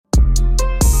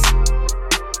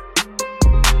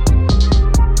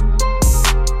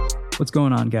What's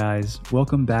going on, guys?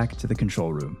 Welcome back to the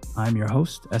Control Room. I'm your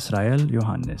host,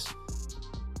 S01E06.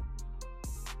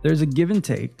 There's a give and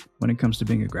take when it comes to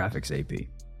being a graphics AP.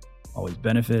 Always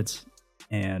benefits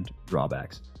and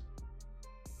drawbacks.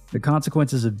 The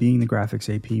consequences of being the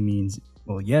graphics AP means,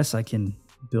 well, yes, I can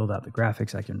build out the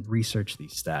graphics, I can research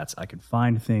these stats, I can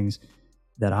find things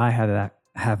that I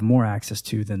have more access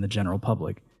to than the general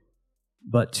public.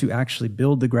 But to actually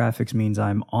build the graphics means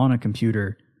I'm on a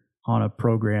computer, on a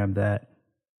program that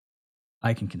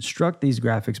I can construct these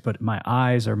graphics, but my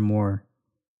eyes are more,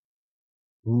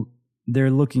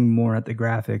 they're looking more at the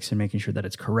graphics and making sure that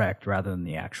it's correct rather than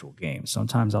the actual game.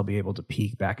 Sometimes I'll be able to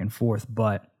peek back and forth,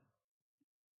 but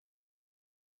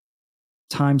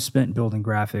time spent building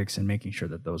graphics and making sure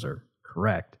that those are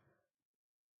correct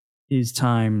is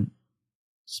time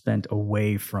spent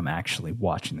away from actually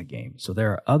watching the game. So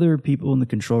there are other people in the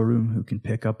control room who can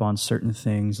pick up on certain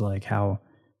things like how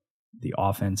the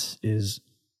offense is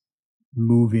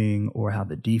moving or how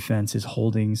the defense is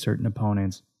holding certain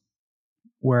opponents.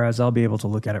 Whereas I'll be able to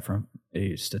look at it from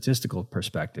a statistical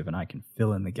perspective and I can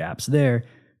fill in the gaps there.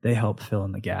 They help fill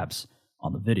in the gaps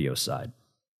on the video side.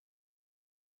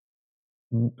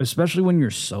 Especially when you're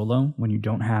solo, when you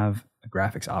don't have a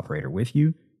graphics operator with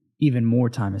you, even more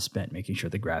time is spent making sure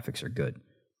the graphics are good.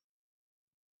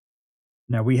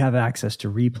 Now we have access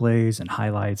to replays and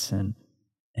highlights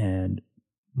and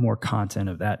more content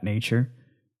of that nature,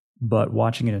 but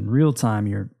watching it in real time,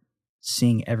 you're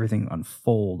seeing everything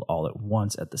unfold all at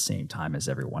once at the same time as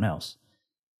everyone else.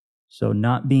 So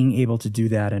not being able to do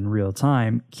that in real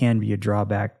time can be a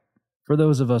drawback for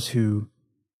those of us who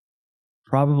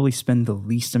probably spend the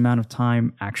least amount of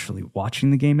time actually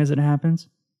watching the game as it happens.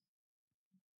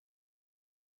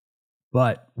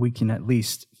 But we can at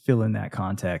least fill in that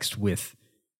context with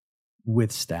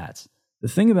stats. The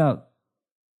thing about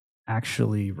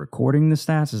actually recording the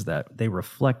stats is that they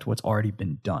reflect what's already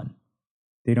been done.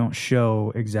 They don't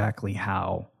show exactly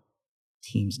how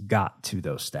teams got to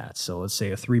those stats. So let's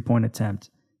say a 3-point attempt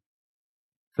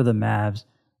for the Mavs,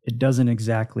 it doesn't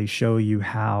exactly show you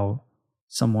how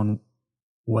someone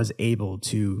was able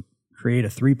to create a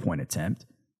 3-point attempt.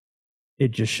 It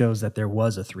just shows that there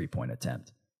was a 3-point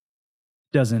attempt.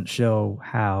 Doesn't show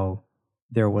how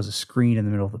there was a screen in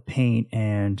the middle of the paint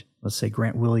and let's say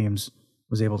Grant Williams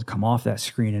was able to come off that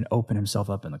screen and open himself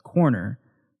up in the corner,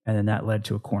 and then that led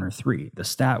to a corner three. The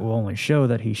stat will only show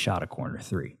that he shot a corner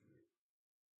three.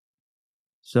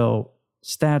 So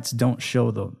stats don't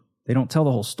they don't tell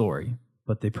the whole story,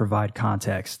 but they provide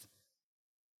context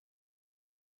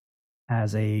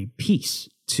as a piece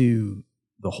to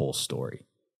the whole story.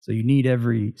 So you need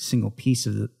every single piece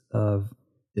of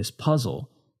this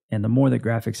puzzle, and the more that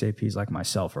graphics APs like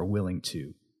myself are willing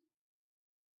to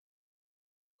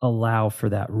allow for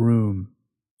that room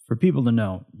for people to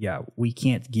know, yeah, we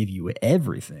can't give you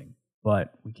everything,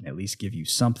 but we can at least give you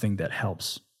something that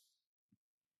helps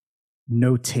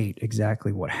notate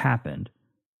exactly what happened.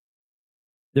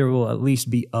 There will at least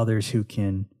be others who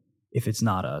can, if it's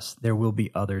not us, there will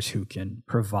be others who can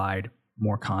provide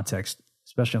more context,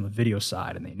 especially on the video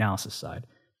side and the analysis side,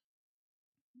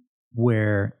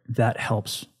 where that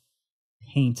helps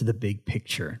paint the big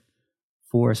picture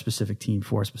for a specific team,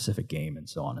 for a specific game, and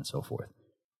so on and so forth.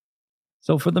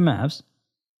 So for the Mavs,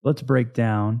 let's break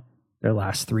down their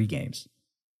last 3 games.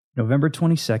 November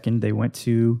 22nd, they went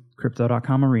to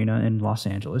Crypto.com Arena in Los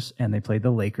Angeles, and they played the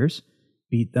Lakers,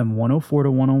 beat them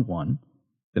 104-101.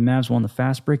 The Mavs won the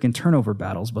fast break and turnover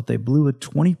battles, but they blew a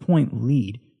 20-point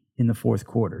lead in the fourth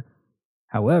quarter.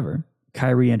 However,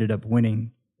 Kyrie ended up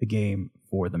winning the game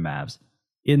for the Mavs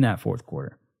in that fourth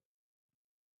quarter.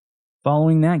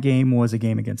 Following that game was a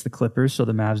game against the Clippers, so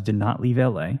the Mavs did not leave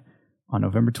LA. On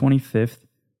November 25th,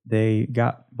 they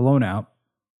got blown out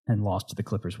and lost to the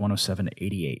Clippers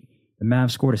 107-88. The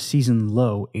Mavs scored a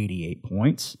season-low 88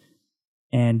 points,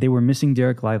 and they were missing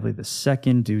Derek Lively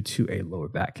II due to a lower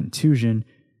back contusion,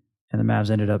 and the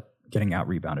Mavs ended up getting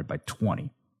out-rebounded by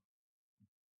 20.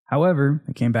 However,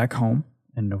 they came back home,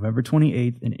 and November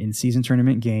 28th, an in-season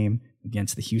tournament game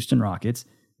against the Houston Rockets,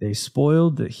 they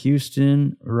spoiled the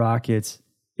Houston Rockets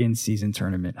in-season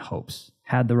tournament hopes.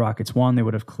 Had the Rockets won, they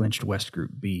would have clinched West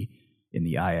Group B in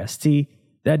the IST.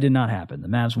 That did not happen. The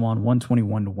Mavs won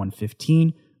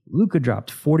 121-115. Luka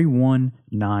dropped 41,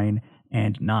 9,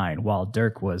 and 9, while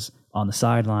Dirk was on the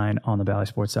sideline on the Bally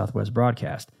Sports Southwest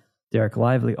broadcast. Derek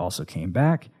Lively also came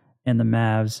back, and the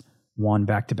Mavs won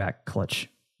back-to-back clutch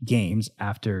games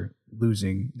after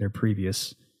losing their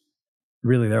previous,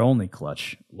 really their only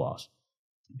clutch loss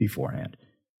beforehand.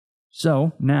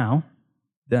 So now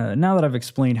that I've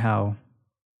explained how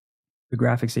the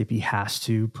graphics AP has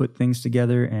to put things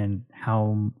together and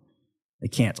how They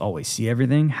can't always see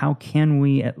everything. How can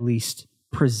we at least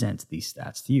present these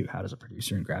stats to you? How does a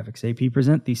producer in graphics AP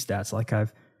present these stats? Like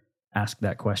I've asked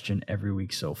that question every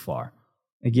week so far.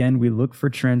 Again, we look for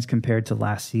trends compared to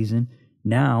last season.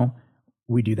 Now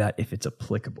we do that if it's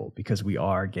applicable, because we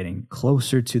are getting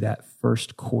closer to that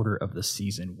first quarter of the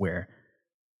season where,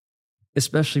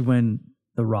 especially when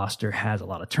the roster has a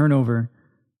lot of turnover,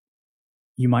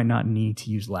 you might not need to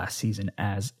use last season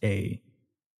as a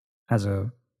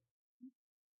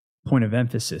point of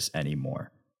emphasis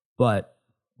anymore. But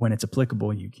when it's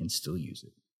applicable, you can still use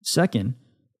it. Second,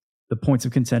 the points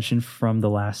of contention from the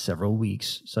last several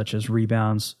weeks, such as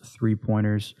rebounds,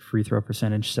 three-pointers, free throw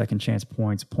percentage, second chance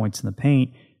points, points in the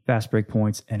paint, fast break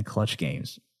points, and clutch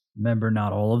games. Remember,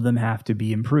 not all of them have to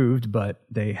be improved, but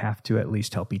they have to at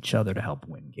least help each other to help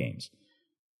win games.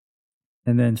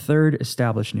 And then third,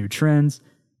 establish new trends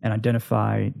and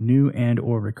identify new and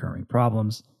or recurring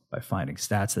problems by finding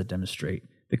stats that demonstrate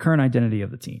the current identity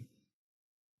of the team.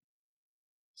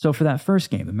 So for that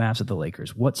first game, the Mavs at the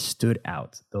Lakers, what stood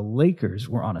out? The Lakers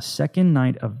were on a second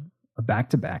night of a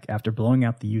back-to-back after blowing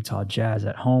out the Utah Jazz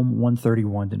at home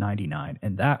 131-99,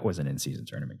 and that was an in-season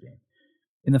tournament game.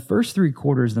 In the first three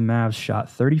quarters, the Mavs shot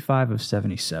 35 of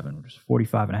 77, which is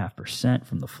 45.5%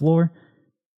 from the floor.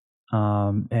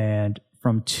 And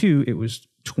from two, it was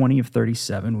 20 of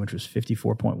 37, which was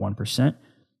 54.1%.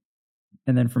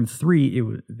 And then from three,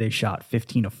 they shot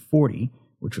 15 of 40,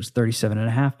 which was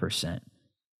 37.5%.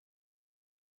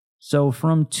 So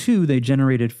from two, they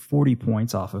generated 40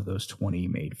 points off of those 20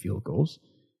 made field goals.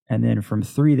 And then from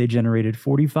three, they generated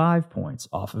 45 points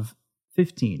off of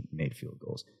 15 made field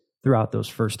goals throughout those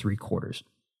first three quarters.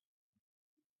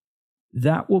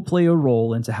 That will play a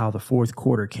role into how the fourth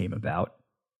quarter came about,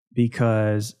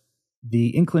 because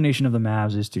the inclination of the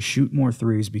Mavs is to shoot more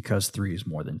threes because three is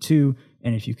more than two.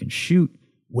 And if you can shoot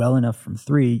well enough from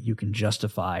three, you can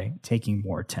justify taking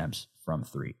more attempts from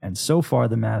three. And so far,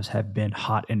 the Mavs have been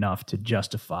hot enough to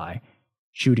justify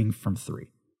shooting from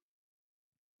three.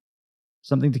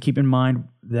 Something to keep in mind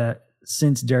that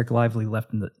since Derek Lively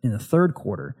left in the third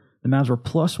quarter, the Mavs were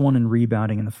 +1 in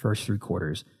rebounding in the first three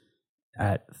quarters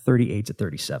at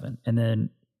 38-37. And then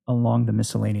along the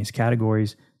miscellaneous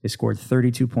categories, they scored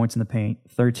 32 points in the paint,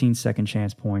 13 second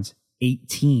chance points,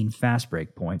 18 fast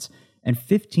break points, and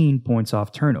 15 points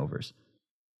off turnovers.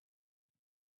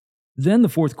 Then the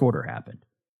fourth quarter happened.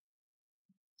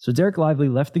 So Derek Lively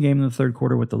left the game in the third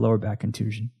quarter with the lower back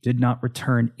contusion, did not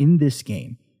return in this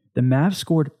game. The Mavs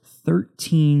scored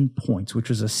 13 points, which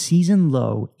was a season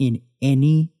low in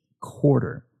any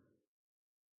quarter.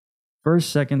 First,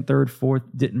 second, third, fourth,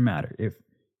 didn't matter. If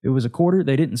it was a quarter,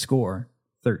 they didn't score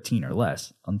 13 or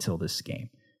less until this game.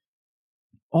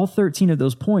 All 13 of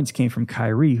those points came from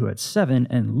Kyrie, who had 7,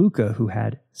 and Luka, who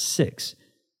had 6.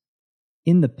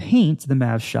 In the paint, the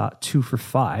Mavs shot 2 for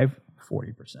 5,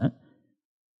 40%.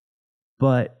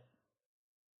 But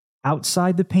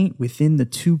outside the paint, within the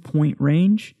 2-point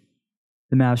range,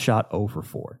 the Mavs shot 0 for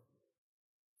 4.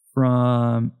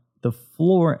 From the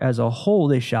floor as a whole,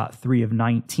 they shot 3 of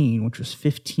 19, which was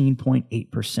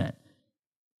 15.8%.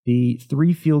 The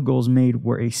 3 field goals made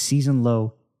were a season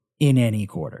low in any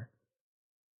quarter.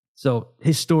 So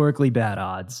historically bad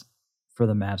odds for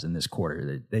the Mavs in this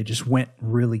quarter. They just went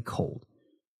really cold.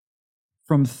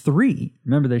 From 3,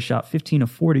 remember they shot 15 of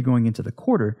 40 going into the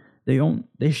quarter.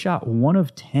 They shot 1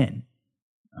 of 10.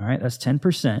 All right, that's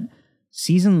 10%.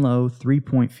 Season low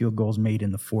 3-point field goals made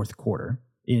in the fourth quarter,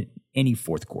 in any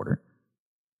fourth quarter.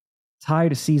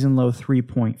 Tied a season low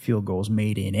 3-point field goals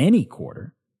made in any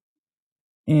quarter.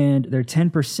 And their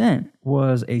 10%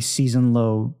 was a season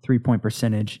low 3-point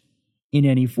percentage in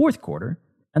any fourth quarter.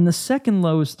 And the second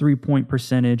lowest 3-point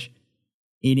percentage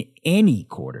in any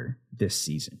quarter this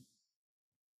season.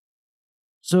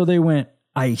 So they went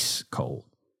ice cold.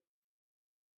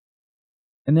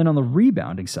 And then on the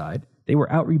rebounding side, they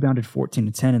were out-rebounded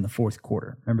 14-10 in the fourth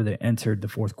quarter. Remember, they entered the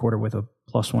fourth quarter with a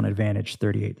 +1 advantage,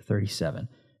 38-37. And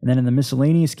then in the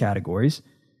miscellaneous categories,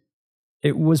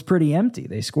 it was pretty empty.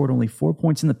 They scored only 4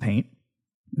 points in the paint,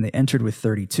 and they entered with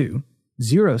 32.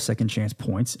 0 second chance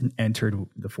points, and entered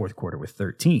the fourth quarter with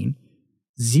 13.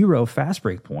 0 fast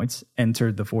break points,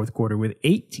 entered the fourth quarter with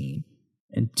 18.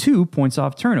 And 2 points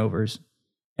off turnovers,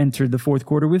 entered the fourth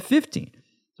quarter with 15.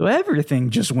 So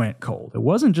everything just went cold. It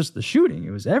wasn't just the shooting.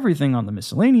 It was everything on the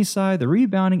miscellaneous side, the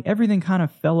rebounding. Everything kind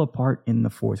of fell apart in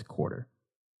the fourth quarter.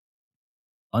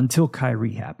 Until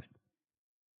Kyrie happened.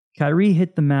 Kyrie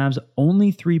hit the Mavs'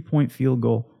 only 3-point field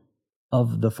goal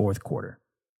of the fourth quarter.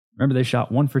 Remember, they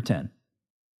shot 1 for 10.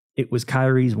 It was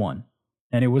Kyrie's one,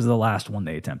 and it was the last one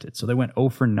they attempted. So they went 0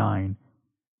 for 9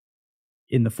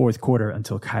 in the fourth quarter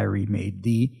until Kyrie made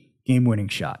the game-winning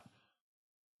shot.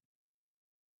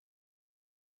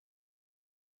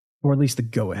 Or at least the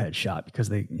go-ahead shot,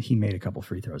 because he made a couple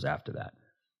free throws after that.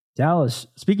 Dallas,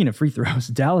 speaking of free throws,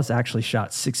 Dallas actually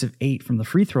shot 6 of 8 from the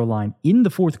free throw line in the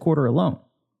fourth quarter alone.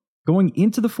 Going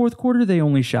into the fourth quarter, they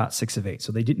only shot 6 of 8,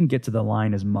 so they didn't get to the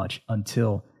line as much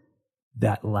until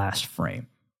that last frame.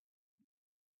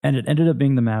 And it ended up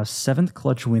being the Mavs' 7th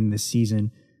clutch win this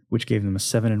season, which gave them a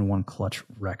 7-1 clutch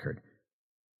record.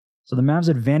 So the Mavs'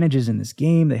 advantages in this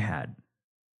game, they had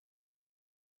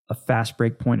a fast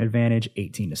break point advantage,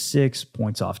 18-6,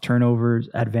 points off turnovers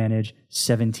advantage,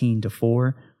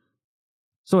 17-4.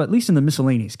 So at least in the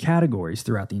miscellaneous categories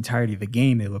throughout the entirety of the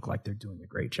game, they look like they're doing a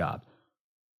great job.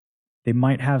 They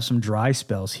might have some dry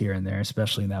spells here and there,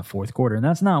 especially in that fourth quarter. And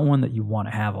that's not one that you want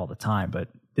to have all the time, but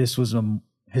this was a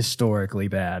historically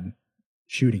bad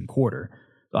shooting quarter.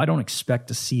 So I don't expect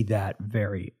to see that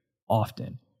very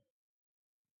often.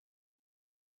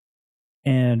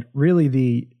 And really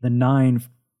the 9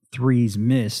 threes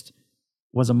missed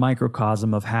was a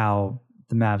microcosm of how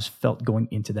the Mavs felt going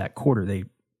into that quarter. They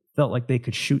felt like they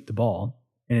could shoot the ball,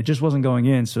 and it just wasn't going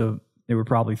in, so they were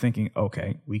probably thinking,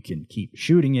 okay, we can keep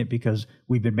shooting it because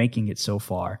we've been making it so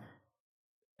far.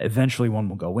 Eventually one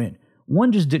will go in.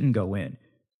 One just didn't go in.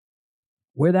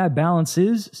 Where that balance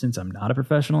is, since I'm not a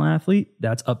professional athlete,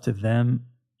 that's up to them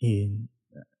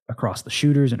across the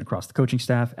shooters and across the coaching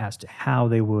staff as to how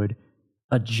they would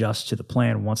adjust to the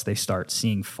plan once they start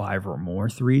seeing 5 or more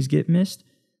threes get missed.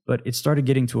 But it started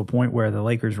getting to a point where the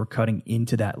Lakers were cutting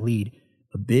into that lead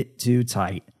a bit too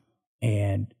tight,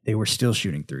 and they were still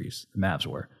shooting threes. The Mavs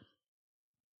were.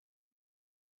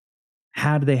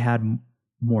 Had they had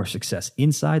more success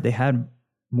inside, they had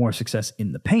more success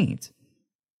in the paint.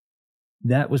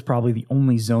 That was probably the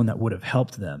only zone that would have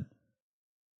helped them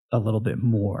a little bit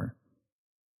more.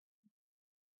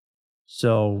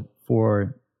 So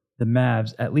for the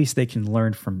Mavs, at least they can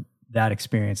learn from that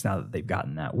experience now that they've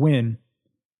gotten that win.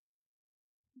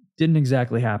 Didn't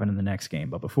exactly happen in the next game,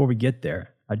 but before we get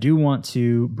there, I do want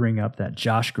to bring up that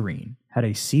Josh Green had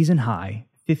a season-high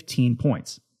 15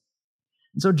 points.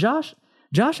 And so Josh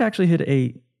actually hit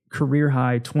a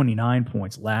career-high 29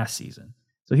 points last season.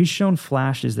 So he's shown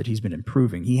flashes that he's been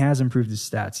improving. He has improved his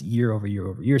stats year over year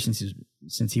over year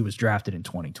since he was drafted in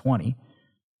 2020.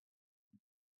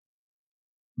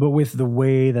 But with the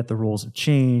way that the roles have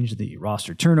changed, the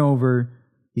roster turnover,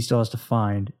 he still has to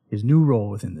find his new role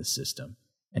within this system.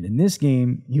 And in this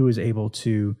game, he was able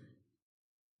to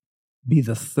be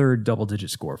the third double-digit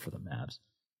scorer for the Mavs.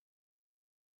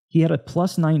 He had a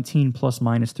plus 19 plus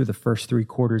minus through the first 3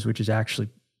 quarters, which is actually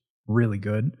really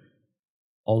good.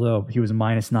 Although he was a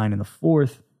minus 9 in the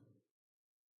fourth,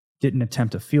 didn't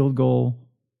attempt a field goal,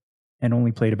 and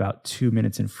only played about 2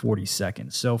 minutes and 40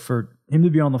 seconds. So for him to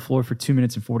be on the floor for 2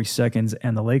 minutes and 40 seconds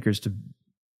and the Lakers to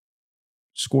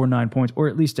score 9 points, or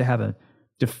at least to have a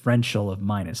differential of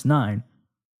minus 9,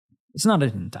 it's not an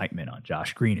indictment on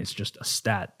Josh Green. It's just a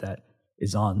stat that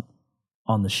is on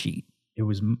the sheet. He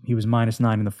was minus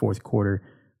 9 in the fourth quarter.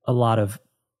 Many of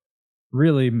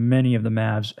the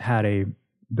Mavs had a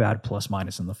bad plus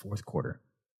minus in the fourth quarter.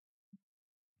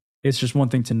 It's just one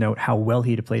thing to note how well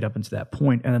he had played up into that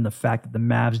point, and then the fact that the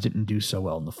Mavs didn't do so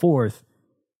well in the fourth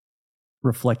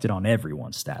reflected on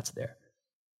everyone's stats there.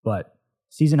 But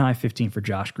season high 15 for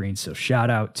Josh Green, so shout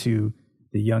out to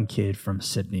the young kid from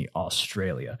Sydney,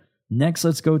 Australia. Next,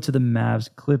 let's go to the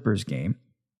Mavs-Clippers game.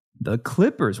 The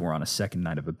Clippers were on a second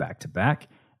night of a back-to-back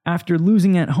after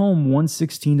losing at home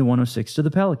 116-106 to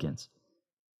the Pelicans.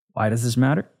 Why does this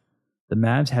matter? The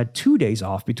Mavs had 2 days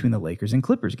off between the Lakers and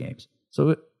Clippers games.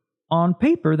 So on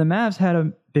paper, the Mavs had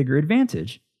a bigger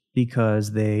advantage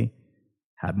because they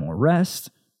had more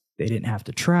rest. They didn't have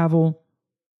to travel.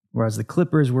 Whereas the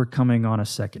Clippers were coming on a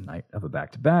second night of a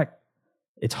back-to-back.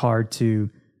 It's hard to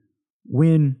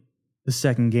win the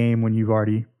second game when you've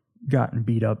already gotten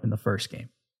beat up in the first game.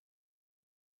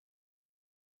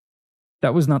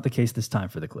 That was not the case this time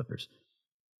for the Clippers.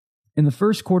 In the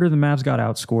first quarter, the Mavs got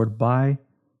outscored by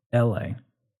LA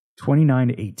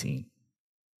 29-18.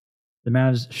 The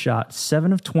Mavs shot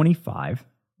 7 of 25,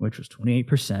 which was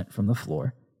 28% from the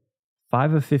floor,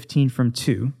 5 of 15 from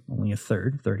 2, only a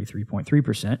third,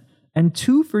 33.3%, and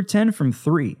 2 for 10 from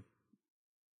 3.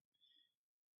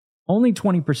 Only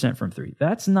 20% from 3.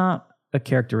 That's not a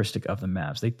characteristic of the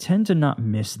Mavs. They tend to not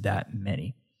miss that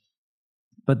many,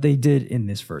 but they did in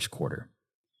this first quarter.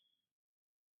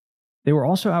 They were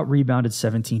also out-rebounded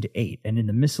 17-8, and in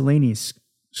the miscellaneous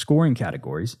scoring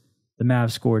categories, the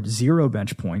Mavs scored 0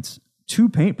 bench points, 2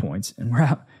 paint points, and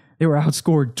they were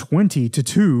outscored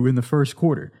 20-2 in the first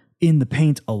quarter in the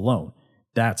paint alone.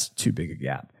 That's too big a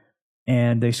gap.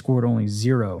 And they scored only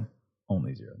 0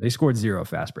 Only 0. They scored 0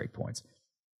 fast break points.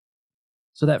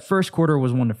 So that first quarter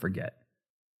was one to forget.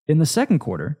 In the second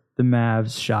quarter, the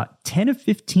Mavs shot 10 of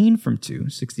 15 from 2,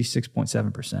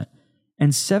 66.7%,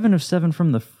 and 7 of 7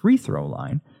 from the free throw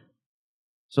line.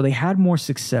 So they had more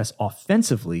success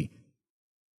offensively,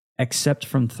 except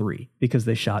from 3, because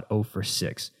they shot 0 for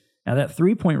 6. Now, that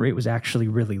three-point rate was actually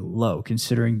really low,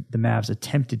 considering the Mavs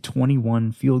attempted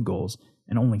 21 field goals,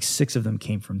 and only 6 of them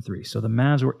came from 3. So the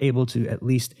Mavs were able to at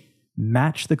least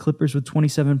match the Clippers with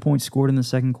 27 points scored in the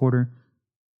second quarter.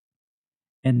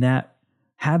 And that,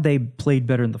 had they played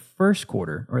better in the first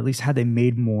quarter, or at least had they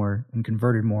made more and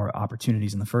converted more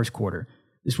opportunities in the first quarter,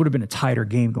 this would have been a tighter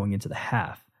game going into the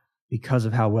half because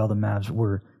of how well the Mavs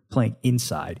were playing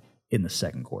inside in the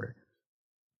second quarter.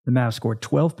 The Mavs scored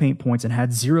 12 paint points and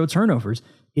had 0 turnovers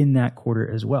in that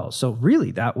quarter as well. So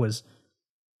really, that was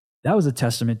a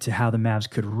testament to how the Mavs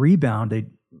could rebound. They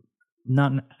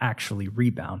not actually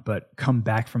rebound, but come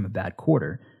back from a bad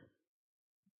quarter.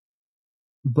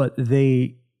 But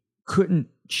they couldn't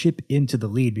chip into the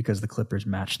lead because the Clippers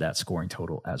matched that scoring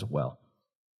total as well.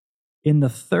 In the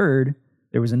third,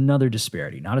 there was another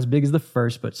disparity, not as big as the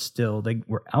first, but still they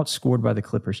were outscored by the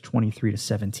Clippers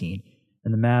 23-17,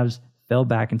 and the Mavs fell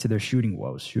back into their shooting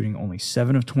woes, shooting only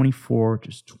 7 of 24,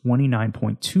 just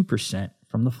 29.2%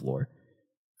 from the floor,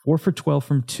 4 for 12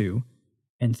 from 2,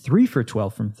 and 3 for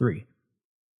 12 from 3.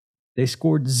 They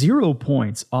scored 0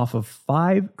 points off of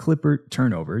 5 Clipper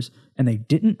turnovers, and they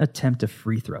didn't attempt a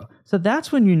free throw. So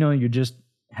that's when you know you're just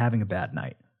having a bad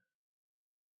night.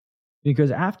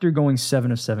 Because after going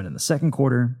 7 of 7 in the second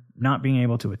quarter, not being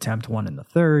able to attempt one in the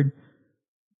third,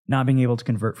 not being able to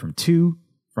convert from 2,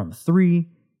 from 3,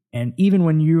 and even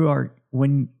when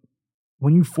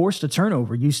you forced a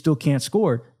turnover, you still can't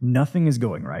score, nothing is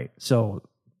going right. So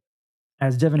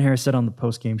as Devin Harris said on the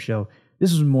post-game show,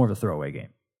 this was more of a throwaway game.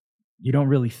 You don't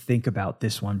really think about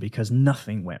this one because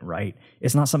nothing went right.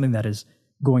 It's not something that is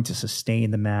going to sustain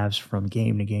the Mavs from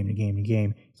game to game to game to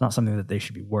game. It's not something that they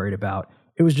should be worried about.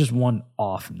 It was just one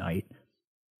off night.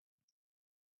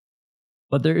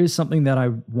 But there is something that I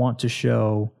want to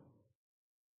show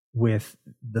with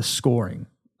the scoring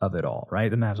of it all, right?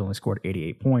 The Mavs only scored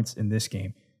 88 points in this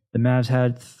game. The Mavs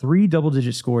had 3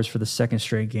 double-digit scores for the second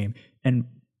straight game. And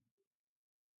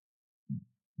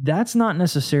that's not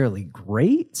necessarily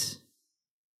great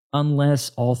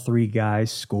unless all 3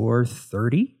 guys score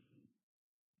 30.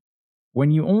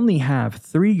 When you only have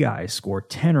 3 guys score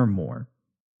 10 or more,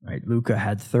 right? Luka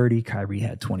had 30, Kyrie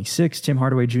had 26, Tim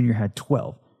Hardaway Jr. had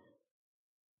 12.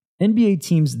 NBA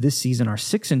teams this season are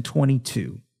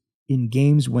 6-22 in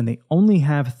games when they only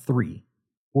have 3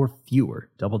 or fewer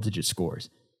double-digit scores.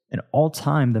 And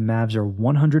all-time, the Mavs are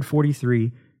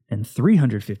 143 and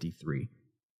 353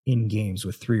 in games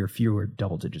with 3 or fewer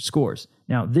double-digit scores.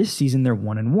 Now, this season, they're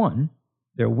 1-1.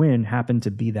 Their win happened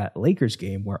to be that Lakers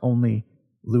game where only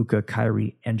Luka,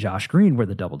 Kyrie, and Josh Green were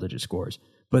the double-digit scores.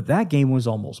 But that game was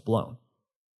almost blown.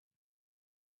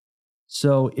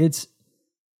 So it's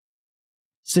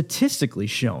statistically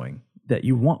showing that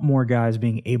you want more guys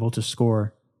being able to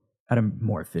score at a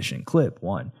more efficient clip,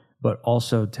 one, but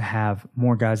also to have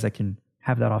more guys that can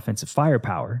have that offensive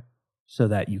firepower so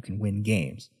that you can win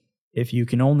games. If you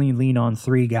can only lean on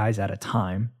 3 guys at a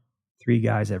time, 3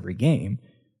 guys every game,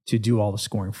 to do all the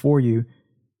scoring for you,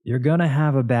 you're going to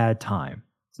have a bad time.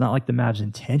 It's not like the Mavs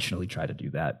intentionally try to do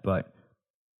that, but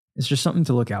it's just something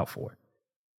to look out for.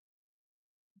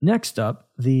 Next up,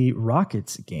 the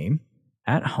Rockets game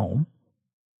at home.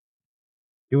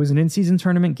 It was an in-season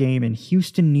tournament game, and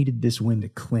Houston needed this win to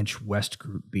clinch West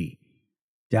Group B.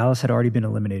 Dallas had already been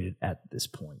eliminated at this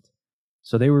point,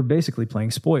 so they were basically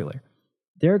playing spoiler.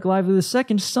 Derek Lively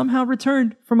II somehow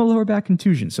returned from a lower back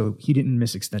contusion, so he didn't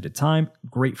miss extended time.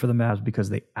 Great for the Mavs because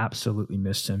they absolutely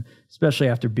missed him, especially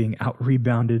after being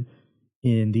out-rebounded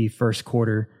in the first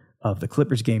quarter of the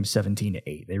Clippers game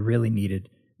 17-8. They really needed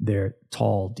their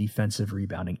tall defensive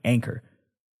rebounding anchor.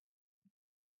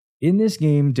 In this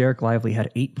game, Derek Lively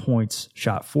had 8 points,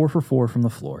 shot 4 for 4 from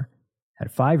the floor,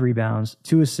 had 5 rebounds,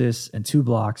 2 assists, and 2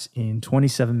 blocks in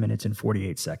 27 minutes and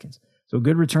 48 seconds. So a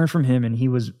good return from him, and he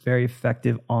was very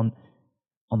effective on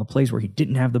the plays where he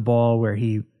didn't have the ball, where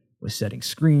he was setting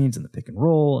screens and the pick and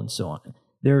roll and so on.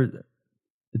 The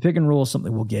pick and roll is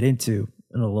something we'll get into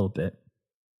in a little bit.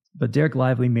 But Derek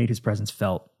Lively made his presence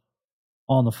felt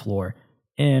on the floor.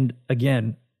 And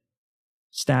again,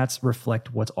 stats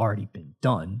reflect what's already been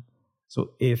done.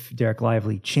 So if Derek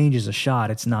Lively changes a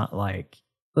shot, it's not like,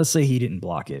 let's say he didn't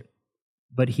block it,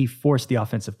 but he forced the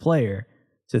offensive player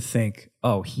to think,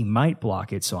 oh, he might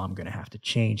block it, so I'm going to have to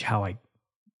change how I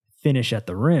finish at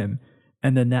the rim,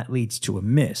 and then that leads to a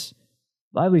miss.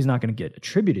 Lively's not going to get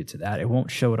attributed to that. It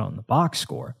won't show it on the box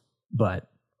score. But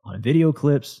on video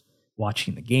clips,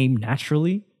 watching the game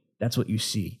naturally, that's what you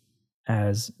see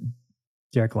as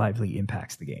Derek Lively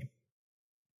impacts the game.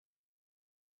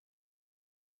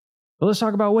 But let's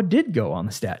talk about what did go on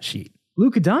the stat sheet.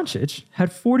 Luka Doncic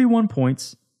had 41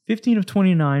 points, 15 of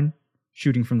 29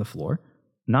 shooting from the floor,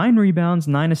 9 rebounds,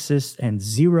 9 assists, and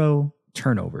 0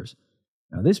 turnovers.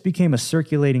 Now, this became a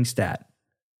circulating stat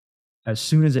as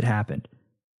soon as it happened.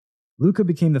 Luka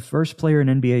became the first player in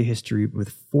NBA history with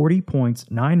 40 points,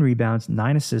 9 rebounds,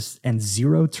 9 assists, and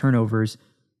 0 turnovers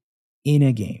in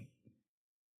a game.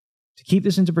 To keep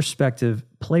this into perspective,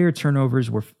 player turnovers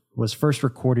was first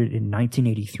recorded in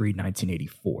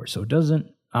 1983-1984, so it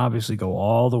doesn't obviously go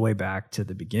all the way back to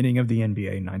the beginning of the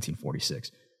NBA in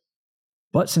 1946.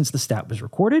 But since the stat was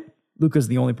recorded, Luka's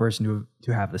the only person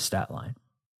to have the stat line.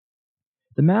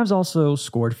 The Mavs also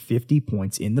scored 50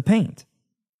 points in the paint,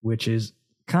 which is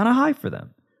kind of high for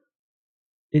them.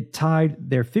 It tied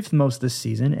their 5th most this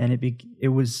season, and it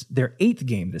was their 8th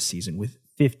game this season with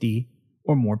 50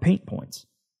 or more paint points.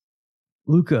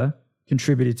 Luka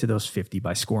contributed to those 50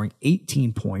 by scoring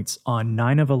 18 points on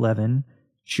 9 of 11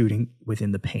 shooting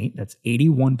within the paint. That's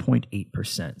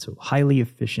 81.8%, so highly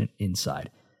efficient inside.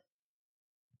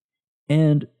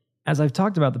 And as I've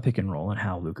talked about the pick and roll and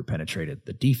how Luka penetrated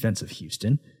the defense of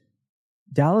Houston,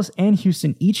 Dallas and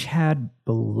Houston each had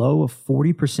below a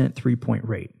 40% three-point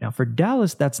rate. Now, for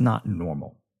Dallas, that's not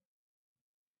normal.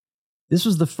 This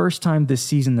was the first time this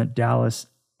season that Dallas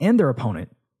and their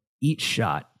opponent each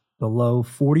shot below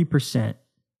 40%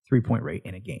 three-point rate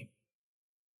in a game.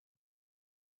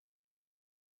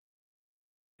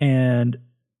 And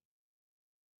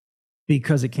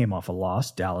because it came off a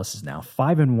loss, Dallas is now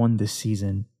 5-1 this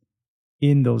season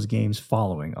in those games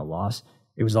following a loss.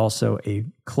 It was also a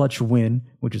clutch win,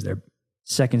 which is their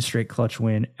second straight clutch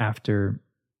win after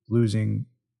losing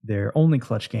their only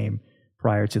clutch game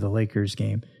prior to the Lakers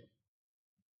game.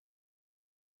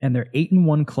 And their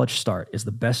 8-1 clutch start is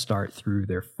the best start through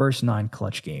their first 9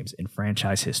 clutch games in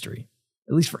franchise history,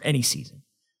 at least for any season.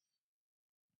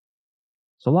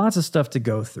 So lots of stuff to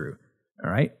go through.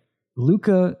 All right.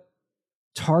 Luka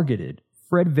targeted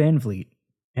Fred VanVleet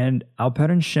and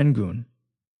Alperen Şengün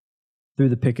through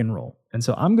the pick and roll. And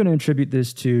so I'm going to attribute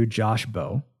this to Josh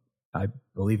Bowe, I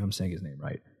believe I'm saying his name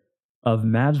right, of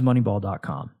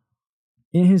MavsMoneyball.com.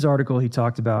 In his article, he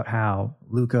talked about how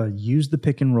Luka used the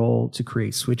pick and roll to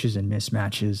create switches and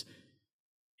mismatches,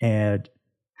 and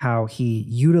how he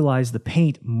utilized the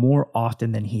paint more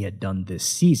often than he had done this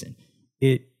season.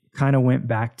 It kind of went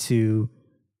back to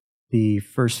the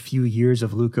first few years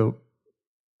of Luka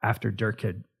after Dirk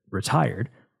had retired,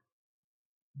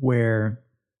 where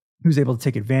he was able to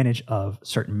take advantage of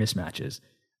certain mismatches.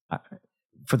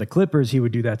 For the Clippers, he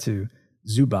would do that to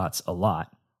Zubac a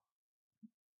lot.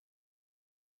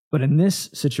 But in this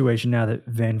situation, now that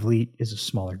VanVleet is a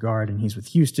smaller guard and he's with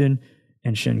Houston,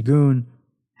 and Şengün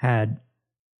had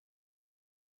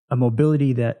a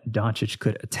mobility that Doncic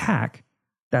could attack,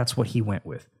 that's what he went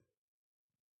with.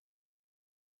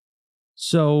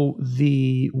 So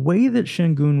the way that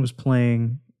Şengün was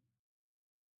playing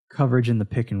coverage in the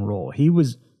pick and roll, he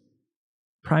was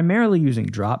primarily using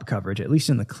drop coverage, at least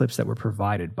in the clips that were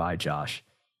provided by Josh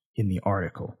in the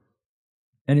article.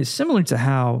 And it's similar to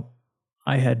how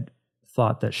I had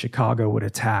thought that Chicago would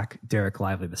attack Derek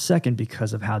Lively II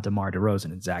because of how DeMar DeRozan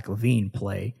and Zach LaVine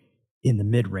play in the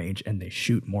mid-range, and they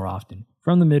shoot more often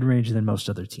from the mid-range than most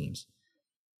other teams.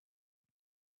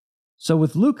 So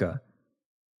with Luka,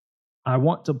 I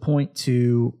want to point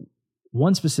to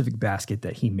one specific basket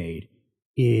that he made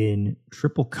in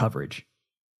triple coverage,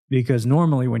 because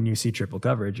normally when you see triple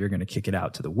coverage, you're going to kick it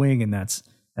out to the wing, and that's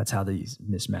how these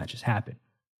mismatches happen.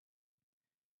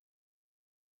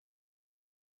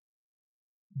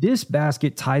 This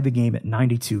basket tied the game at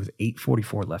 92 with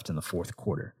 8:44 left in the fourth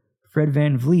quarter. Fred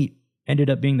VanVleet ended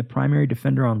up being the primary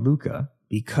defender on Luka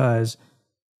because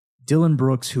Dylan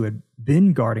Brooks, who had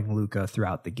been guarding Luka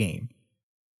throughout the game,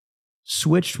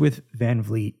 switched with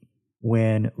VanVleet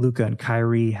when Luka and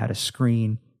Kyrie had a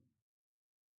screen.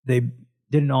 They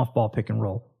did an off-ball pick and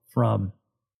roll from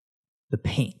the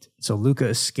paint. So Luka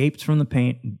escaped from the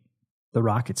paint, the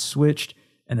Rockets switched,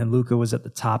 and then Luka was at the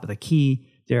top of the key.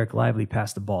 Derek Lively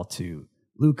passed the ball to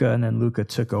Luka, and then Luka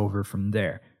took over from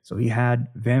there. So he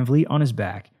had VanVleet on his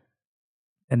back,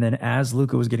 and then as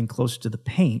Luka was getting closer to the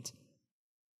paint,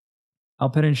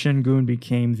 Alperen Şengün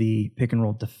became the pick and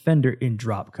roll defender in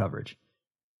drop coverage.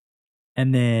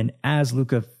 And then as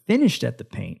Luka finished at the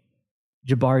paint,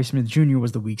 Jabari Smith Jr.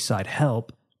 was the weak side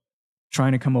help,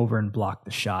 trying to come over and block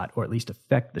the shot, or at least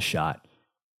affect the shot.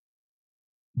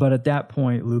 But at that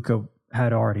point, Luka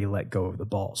had already let go of the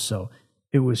ball. So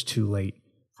it was too late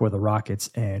for the Rockets,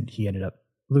 and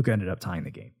Luka ended up tying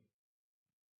the game.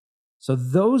 So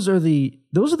those are the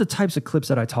types of clips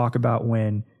that I talk about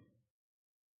when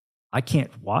I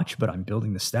can't watch, but I'm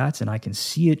building the stats and I can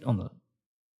see it on the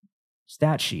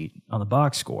stat sheet, on the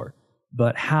box score.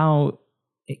 But how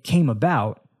it came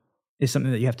about is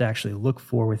something that you have to actually look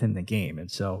for within the game.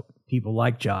 And so people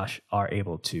like Josh are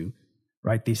able to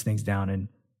write these things down and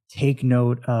take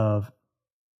note of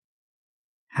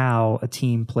how a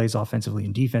team plays offensively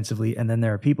and defensively. And then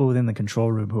there are people within the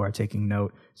control room who are taking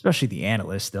note, especially the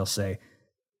analysts. They'll say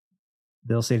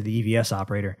to the EVS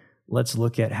operator, let's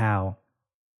look at how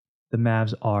the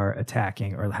Mavs are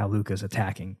attacking, or how Luka's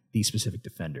attacking these specific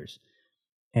defenders.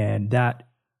 And that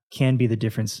can be the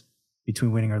difference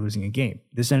between winning or losing a game.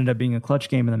 This ended up being a clutch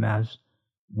game, and the Mavs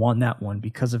won that one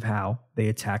because of how they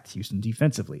attacked Houston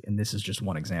defensively. And this is just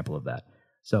one example of that.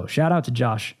 So shout out to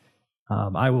Josh.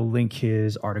 I will link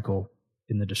his article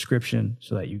in the description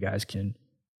so that you guys can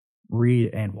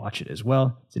read and watch it as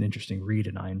well. It's an interesting read,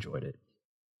 and I enjoyed it.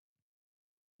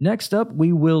 Next up,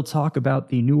 we will talk about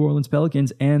the New Orleans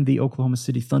Pelicans and the Oklahoma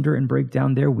City Thunder and break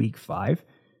down their Week 5,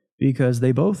 because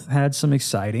they both had some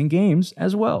exciting games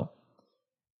as well.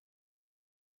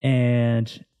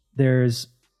 And there's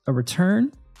a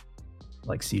return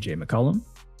like CJ McCollum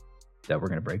that we're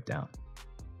going to break down.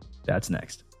 That's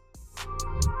next.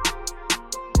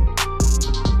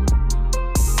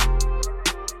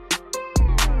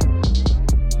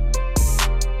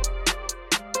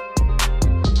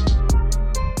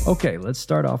 Okay, let's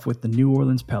start off with the New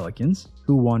Orleans Pelicans,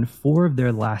 who won 4 of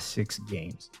their last 6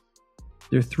 games.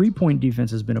 Their three-point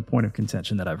defense has been a point of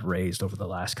contention that I've raised over the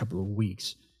last couple of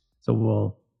weeks. So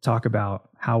we'll talk about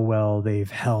how well they've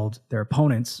held their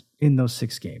opponents in those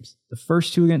 6 games. The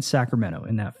first 2 against Sacramento.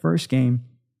 In that first game,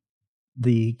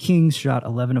 the Kings shot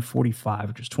 11 of 45,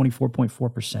 which was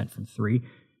 24.4% from 3,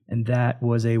 and that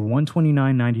was a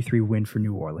 129-93 win for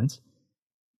New Orleans.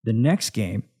 The next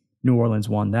game, New Orleans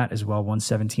won that as well,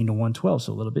 117-112,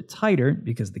 so a little bit tighter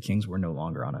because the Kings were no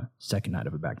longer on a second night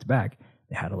of a back-to-back.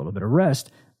 They had a little bit of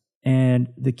rest,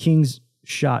 and the Kings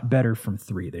shot better from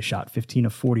 3. They shot 15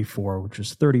 of 44, which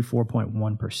was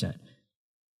 34.1%.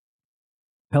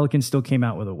 Pelicans still came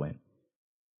out with a win.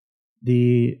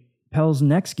 The Pels'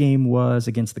 next game was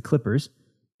against the Clippers,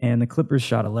 and the Clippers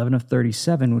shot 11 of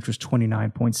 37, which was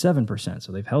 29.7%.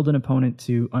 So they've held an opponent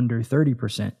to under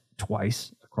 30%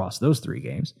 twice across those 3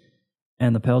 games.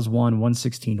 And the Pels won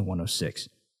 116-106.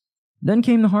 Then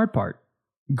came the hard part,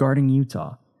 guarding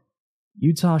Utah.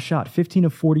 Utah shot 15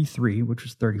 of 43, which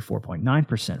was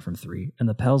 34.9% from 3, and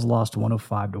the Pels lost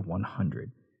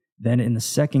 105-100. Then in the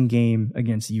second game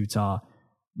against Utah,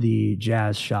 the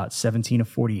Jazz shot 17 of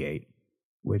 48,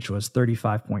 which was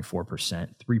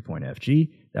 35.4% three-point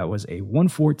FG. That was a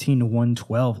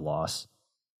 114-112 loss.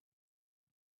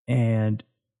 And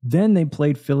then they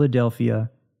played Philadelphia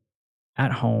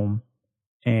at home,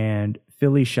 and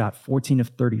Philly shot 14 of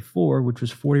 34, which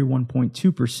was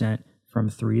 41.2% from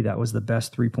 3. That was the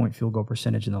best three-point field goal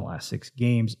percentage in the last 6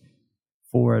 games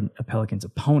for a Pelicans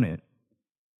opponent.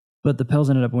 But the Pels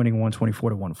ended up winning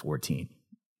 124-114.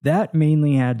 That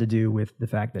mainly had to do with the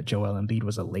fact that Joel Embiid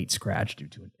was a late scratch due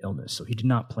to an illness, so he did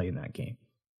not play in that game.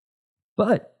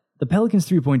 But the Pelicans'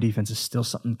 three-point defense is still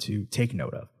something to take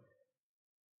note of.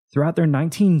 Throughout their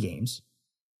 19 games,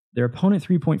 their opponent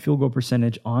three-point field goal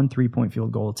percentage on three-point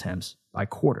field goal attempts by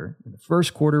quarter in the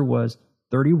first quarter was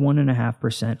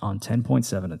 31.5% on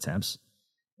 10.7 attempts.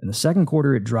 In the second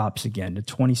quarter, it drops again to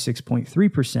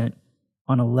 26.3%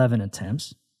 on 11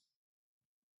 attempts.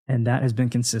 And that has been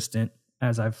consistent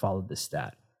as I've followed this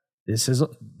stat.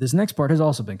 This next part has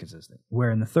also been consistent,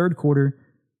 where in the third quarter,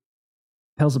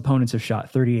 Pels opponents have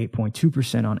shot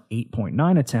 38.2% on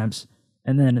 8.9 attempts,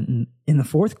 and then in the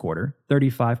fourth quarter,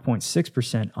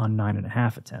 35.6% on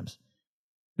 9.5 attempts.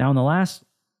 Now, in the last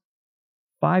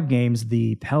 5 games,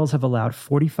 the Pels have allowed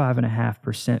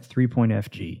 45.5% three-point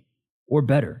FG, or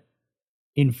better,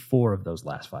 in 4 of those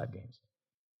last 5 games.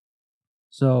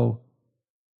 So,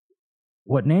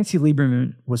 what Nancy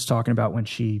Lieberman was talking about when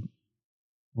she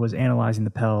was analyzing the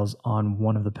Pels on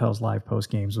one of the Pels live post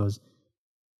games was,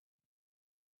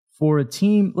 for a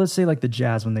team, let's say like the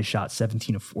Jazz when they shot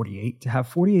 17 of 48, to have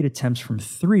 48 attempts from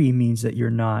 3 means that you're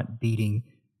not beating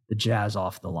the Jazz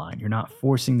off the line. You're not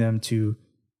forcing them to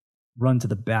run to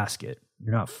the basket.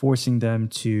 You're not forcing them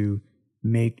to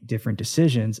make different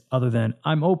decisions other than,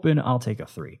 I'm open, I'll take a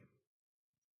 3.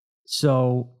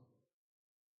 So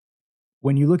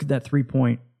when you look at that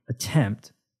three-point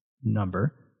attempt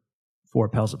number for a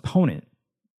Pels opponent,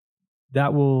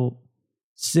 that will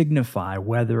signify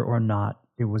whether or not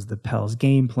it was the Pels'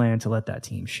 game plan to let that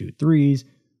team shoot threes,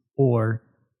 or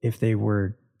if they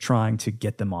were trying to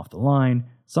get them off the line.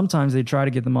 Sometimes they try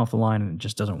to get them off the line and it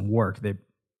just doesn't work.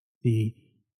 The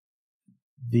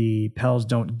Pels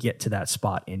don't get to that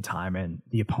spot in time, and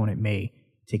the opponent may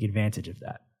take advantage of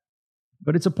that.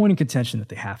 But it's a point of contention that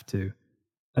they have to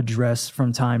address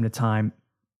from time to time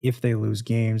if they lose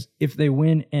games. If they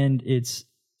win and it's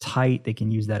tight, they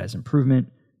can use that as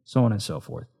improvement, so on and so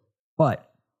forth.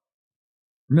 But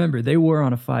remember, they were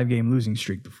on a 5-game losing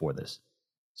streak before this.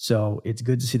 So it's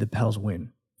good to see the Pels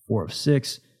win 4 of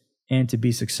 6 and to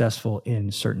be successful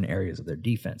in certain areas of their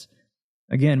defense.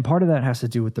 Again, part of that has to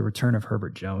do with the return of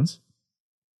Herbert Jones,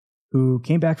 who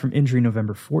came back from injury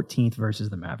November 14th versus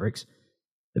the Mavericks.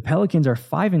 The Pelicans are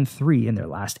 5-3 in their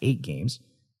last 8 games,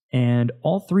 and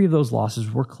all 3 of those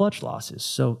losses were clutch losses,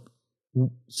 so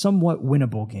somewhat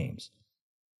winnable games.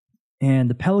 And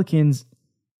the Pelicans,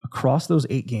 across those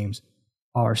 8 games,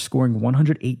 are scoring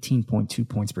 118.2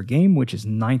 points per game, which is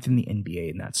 9th in the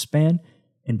NBA in that span.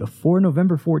 And before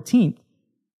November 14th,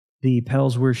 the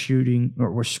Pels were scoring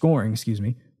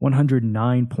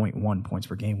 109.1 points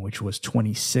per game, which was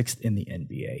 26th in the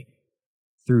NBA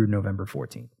through November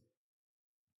 14th,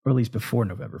 or at least before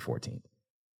November 14th.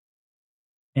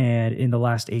 And in the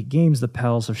last 8 games, the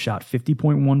Pels have shot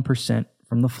 50.1%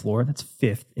 from the floor. That's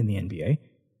 5th in the NBA.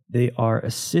 They are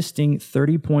assisting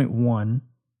 30.1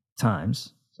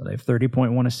 times. So they have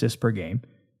 30.1 assists per game.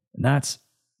 And that's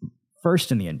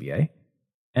 1st in the NBA.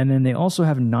 And then they also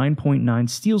have 9.9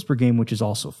 steals per game, which is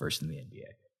also 1st in the NBA.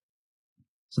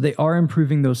 So they are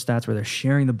improving those stats where they're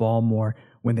sharing the ball more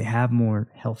when they have more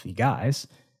healthy guys.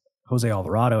 Jose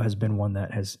Alvarado has been one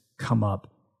that has come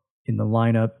up in the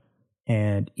lineup.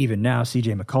 And even now,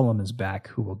 CJ McCollum is back,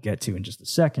 who we'll get to in just a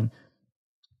second.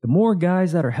 The more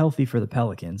guys that are healthy for the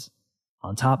Pelicans,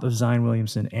 on top of Zion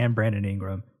Williamson and Brandon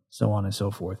Ingram, so on and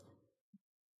so forth,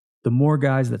 the more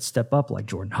guys that step up like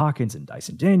Jordan Hawkins and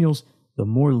Dyson Daniels, the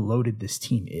more loaded this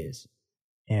team is.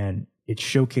 And it's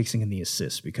showcasing in the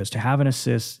assists, because to have an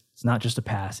assist, it's not just a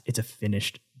pass, it's a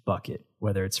finished bucket,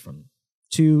 whether it's from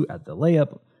 2 at the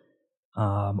layup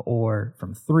or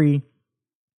from 3.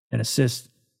 An assist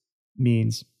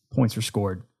means points were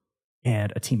scored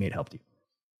and a teammate helped you.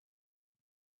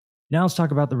 Now let's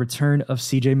talk about the return of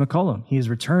CJ McCollum. He has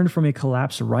returned from a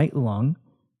collapsed right lung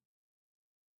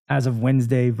as of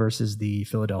Wednesday versus the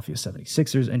Philadelphia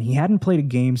 76ers, and he hadn't played a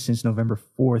game since November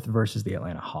 4th versus the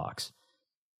Atlanta Hawks.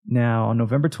 Now, on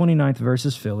November 29th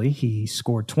versus Philly, he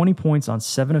scored 20 points on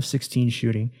 7 of 16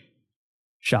 shooting,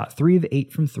 shot 3 of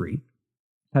 8 from 3,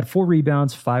 had 4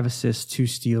 rebounds, 5 assists, 2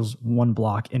 steals, 1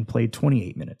 block, and played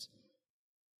 28 minutes.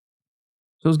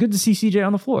 So it was good to see CJ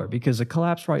on the floor, because a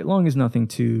collapsed right lung is nothing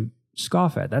to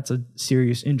scoff at. That's a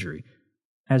serious injury.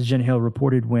 As Jen Hill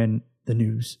reported when the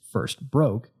news first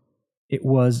broke, it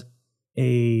was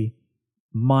a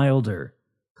milder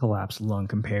collapsed lung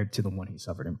compared to the one he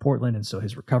suffered in Portland, and so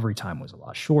his recovery time was a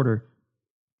lot shorter.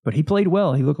 But he played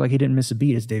well. He looked like he didn't miss a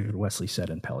beat, as David Wesley said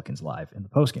in Pelicans Live in the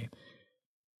postgame.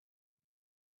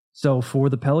 So for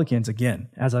the Pelicans, again,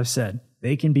 as I've said,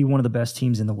 they can be one of the best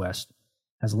teams in the West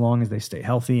as long as they stay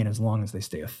healthy and as long as they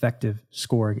stay effective,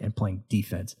 scoring, and playing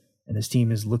defense. And this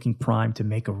team is looking primed to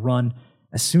make a run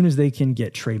as soon as they can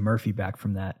get Trey Murphy back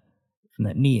from that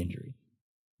knee injury,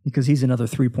 because he's another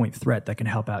 3-point threat that can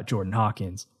help out Jordan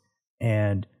Hawkins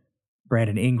and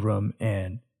Brandon Ingram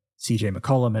and CJ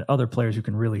McCollum and other players who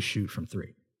can really shoot from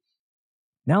 3.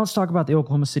 Now let's talk about the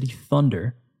Oklahoma City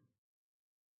Thunder,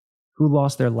 who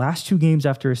lost their last 2 games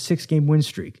after a 6-game win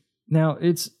streak. Now,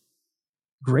 it's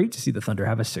great to see the Thunder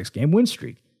have a 6-game win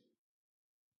streak.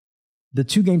 The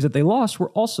 2 games that they lost were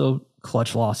also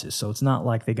clutch losses, so it's not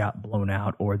like they got blown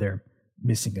out or they're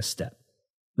missing a step.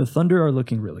 The Thunder are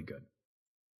looking really good.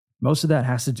 Most of that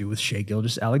has to do with Shai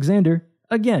Gilgeous-Alexander,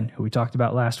 again, who we talked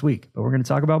about last week, but we're going to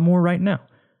talk about more right now.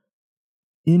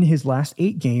 In his last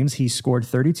 8 games, he scored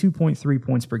 32.3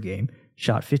 points per game,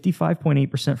 shot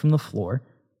 55.8% from the floor,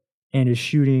 and is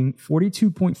shooting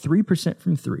 42.3%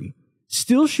 from 3,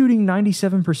 still shooting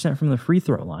 97% from the free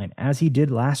throw line, as he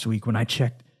did last week when I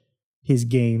checked his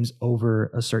games over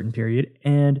a certain period,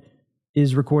 and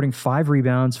is recording 5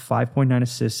 rebounds, 5.9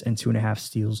 assists, and 2.5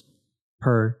 steals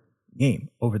per game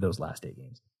over those last 8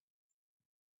 games.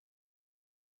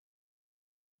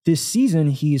 This season,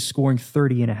 he is scoring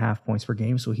 30.5 points per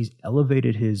game, so he's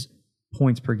elevated his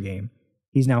points per game.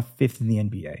 He's now 5th in the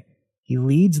NBA. He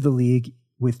leads the league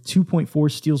with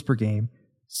 2.4 steals per game,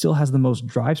 still has the most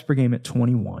drives per game at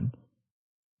 21.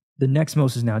 The next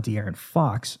most is now De'Aaron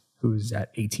Fox, who's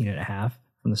at 18.5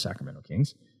 from the Sacramento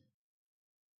Kings.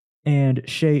 And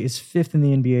Shai is 5th in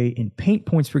the NBA in paint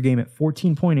points per game at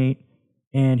 14.8,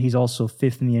 And he's also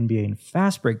 5th in the NBA in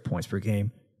fast break points per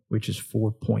game, which is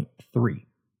 4.3.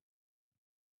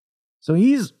 So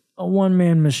he's a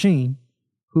one-man machine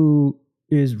who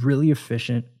is really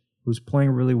efficient, who's playing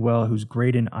really well, who's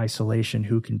great in isolation,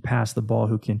 who can pass the ball,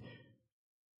 who can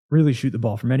really shoot the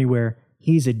ball from anywhere.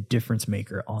 He's a difference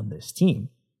maker on this team.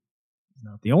 He's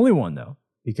not the only one, though,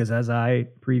 because as I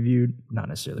previewed, not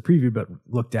necessarily previewed, but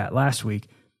looked at last week,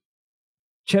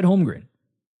 Chet Holmgren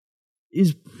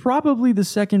is probably the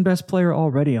second best player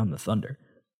already on the Thunder.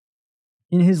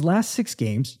 In his last 6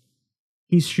 games,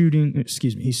 he's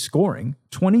scoring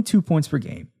 22 points per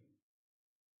game.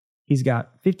 He's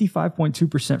got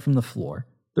 55.2% from the floor,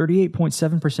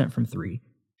 38.7% from 3,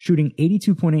 shooting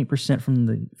 82.8% from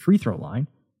the free throw line,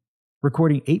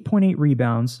 recording 8.8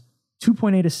 rebounds,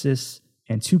 2.8 assists,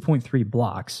 and 2.3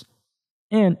 blocks.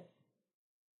 And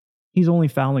he's only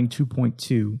fouling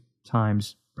 2.2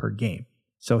 times per game.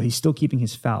 So he's still keeping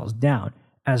his fouls down.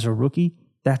 As a rookie,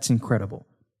 that's incredible.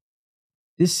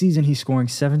 This season, he's scoring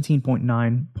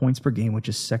 17.9 points per game, which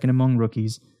is second among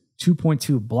rookies,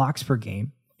 2.2 blocks per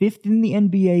game, 5th in the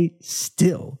NBA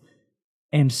still,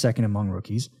 and second among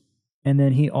rookies. And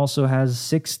then he also has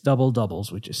 6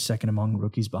 double-doubles, which is second among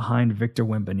rookies behind Victor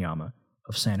Wembanyama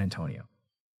of San Antonio.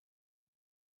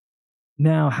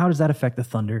 Now, how does that affect the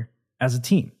Thunder as a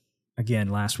team? Again,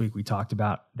 last week we talked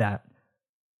about that.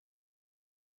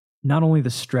 Not only the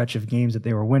stretch of games that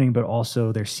they were winning, but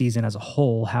also their season as a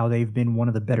whole, how they've been one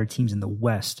of the better teams in the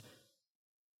West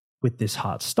with this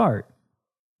hot start.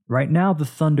 Right now, the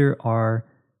Thunder are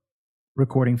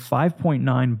recording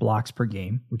 5.9 blocks per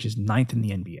game, which is 9th in the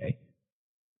NBA.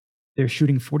 They're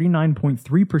shooting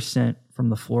 49.3% from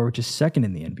the floor, which is second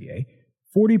in the NBA.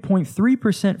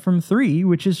 40.3% from 3,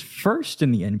 which is first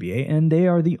in the NBA, and they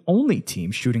are the only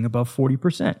team shooting above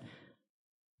 40%.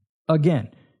 Again,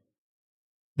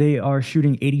 they are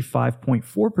shooting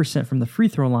 85.4% from the free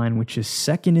throw line, which is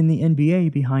second in the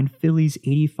NBA behind Philly's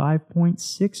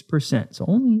 85.6%. So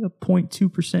only a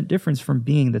 0.2% difference from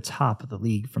being the top of the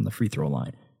league from the free throw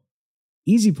line.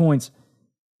 Easy points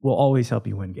will always help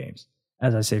you win games.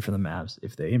 As I say for the Mavs,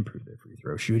 if they improve their free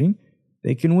throw shooting,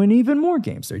 they can win even more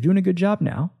games. They're doing a good job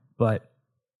now, but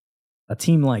a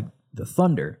team like the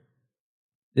Thunder,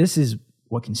 this is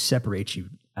what can separate you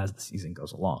as the season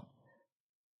goes along.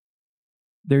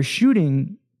 Their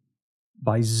shooting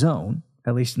by zone,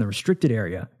 at least in the restricted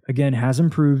area, again, has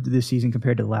improved this season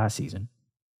compared to last season.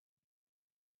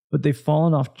 But they've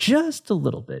fallen off just a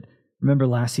little bit. Remember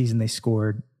last season they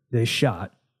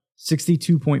shot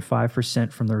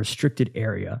 62.5% from the restricted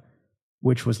area,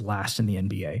 which was last in the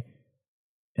NBA.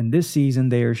 And this season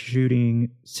they are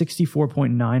shooting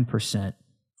 64.9%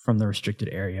 from the restricted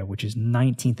area, which is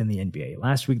 19th in the NBA.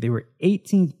 Last week they were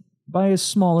 18th by a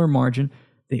smaller margin.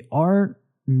 They are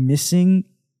missing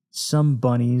some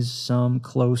bunnies, some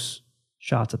close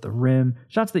shots at the rim,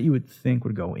 shots that you would think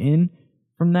would go in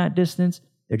from that distance.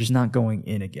 They're just not going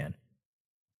in again.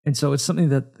 And so it's something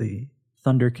that the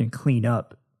Thunder can clean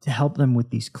up to help them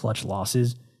with these clutch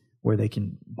losses where they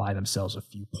can buy themselves a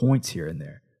few points here and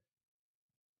there.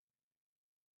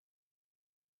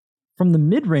 From the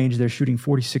mid-range, they're shooting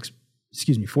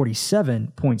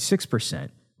 47.6%,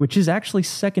 which is actually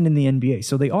second in the NBA.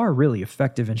 So they are really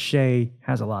effective, and Shea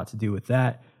has a lot to do with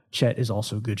that. Chet is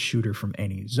also a good shooter from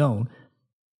any zone.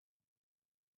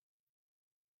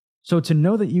 So to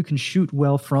know that you can shoot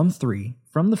well from 3,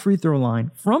 from the free throw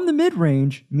line, from the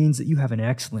mid-range, means that you have an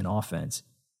excellent offense.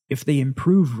 If they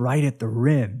improve right at the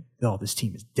rim, this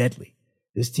team is deadly.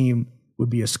 This team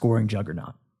would be a scoring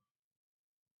juggernaut.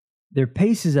 Their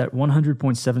pace is at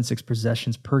 100.76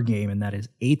 possessions per game, and that is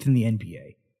 8th in the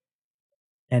NBA.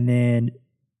 And then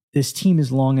this team is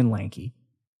long and lanky.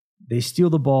 They steal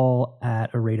the ball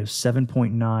at a rate of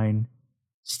 7.9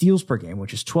 steals per game,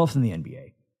 which is 12th in the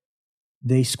NBA.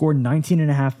 They score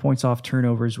 19.5 points off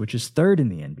turnovers, which is 3rd in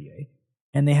the NBA.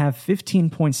 And they have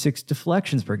 15.6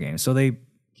 deflections per game. So they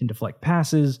can deflect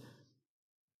passes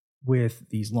with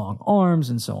these long arms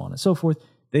and so on and so forth.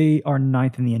 They are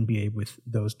 9th in the NBA with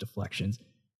those deflections.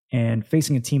 And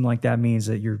facing a team like that means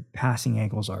that your passing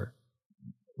angles are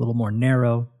a little more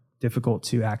narrow, difficult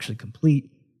to actually complete.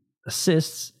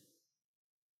 Assists,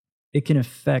 it can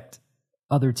affect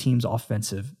other teams'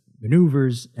 offensive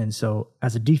maneuvers. And so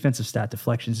as a defensive stat,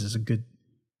 deflections is a good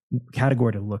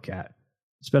category to look at,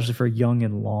 especially for a young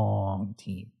and long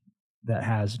team that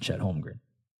has Chet Holmgren.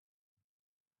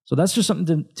 So that's just something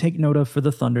to take note of for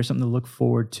the Thunder, something to look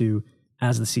forward to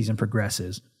as the season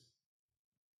progresses.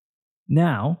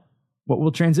 Now, what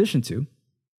we'll transition to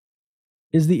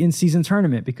is the in-season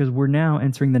tournament, because we're now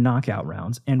entering the knockout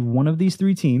rounds, and one of these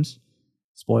 3 teams,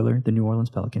 spoiler, the New Orleans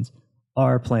Pelicans,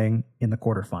 are playing in the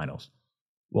quarterfinals.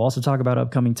 We'll also talk about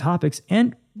upcoming topics,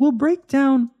 and we'll break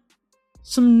down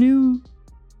some new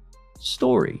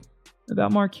story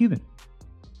about Mark Cuban.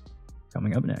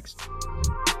 Coming up next.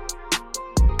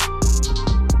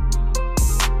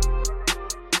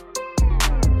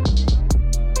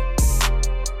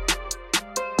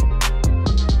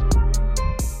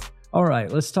 All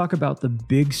right, let's talk about the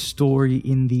big story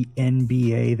in the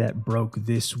NBA that broke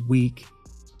this week.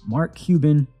 Mark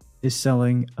Cuban is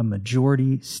selling a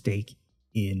majority stake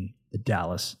in the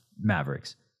Dallas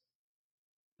Mavericks.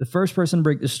 The first person to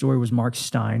break this story was Mark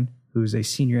Stein, who's a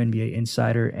senior NBA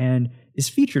insider and is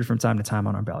featured from time to time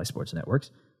on our Bally Sports networks.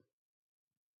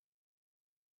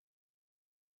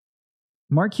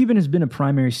 Mark Cuban has been a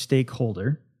primary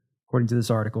stakeholder, according to this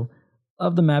article,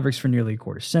 of the Mavericks for nearly a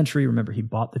quarter century. Remember, he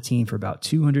bought the team for about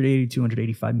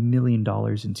 $285 million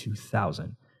in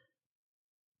 2000.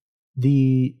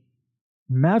 The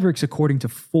Mavericks, according to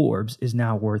Forbes, is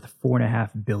now worth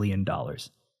 $4.5 billion.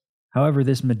 However,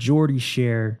 this majority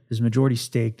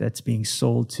stake that's being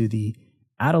sold to the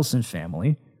Adelson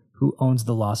family, who owns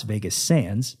the Las Vegas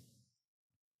Sands,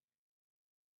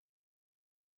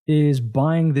 is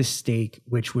buying this stake,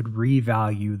 which would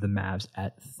revalue the Mavs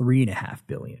at $3.5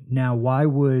 billion. Now, why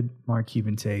would Mark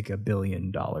Cuban take $1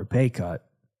 billion pay cut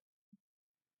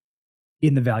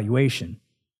in the valuation?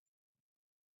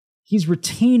 He's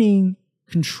retaining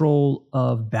control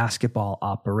of basketball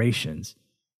operations,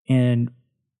 and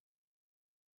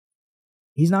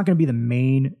he's not going to be the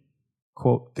main,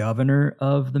 quote, governor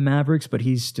of the Mavericks, but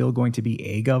he's still going to be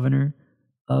a governor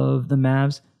of the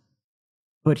Mavs.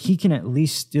 But he can at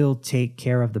least still take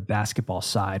care of the basketball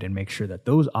side and make sure that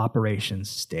those operations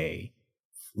stay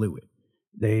fluid.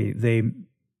 They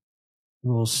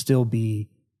will still be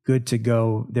good to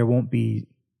go. There won't be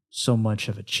so much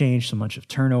of a change, so much of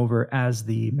turnover as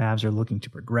the Mavs are looking to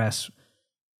progress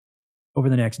over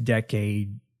the next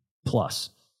decade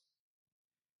plus.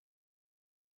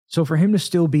 So for him to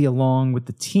still be along with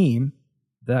the team,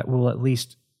 that will at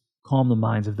least calm the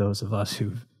minds of those of us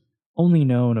who've only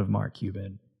known of Mark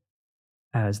Cuban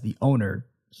as the owner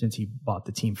since he bought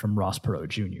the team from Ross Perot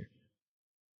Jr.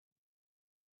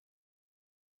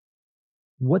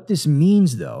 What this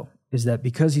means, though, is that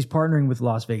because he's partnering with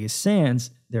Las Vegas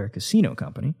Sands, they're a casino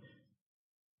company,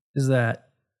 is that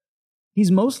he's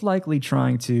most likely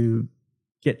trying to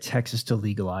get Texas to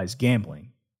legalize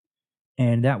gambling.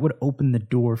 And that would open the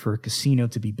door for a casino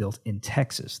to be built in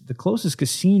Texas. The closest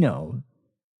casino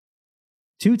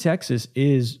to Texas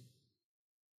is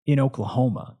in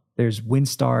Oklahoma. There's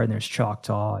WinStar and there's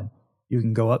Choctaw, and you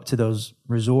can go up to those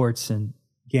resorts and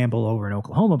gamble over in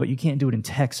Oklahoma, but you can't do it in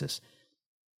Texas.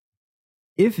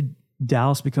 If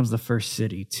Dallas becomes the first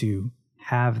city to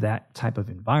have that type of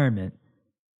environment,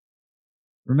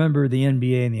 remember the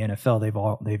NBA and the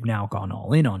NFL, they've now gone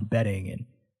all in on betting and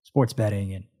sports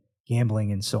betting and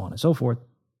gambling and so on and so forth,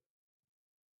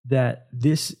 that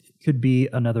this could be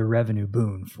another revenue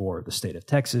boon for the state of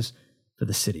Texas, for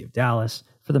the city of Dallas,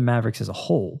 for the Mavericks as a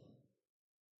whole.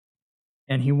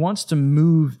 And he wants to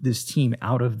move this team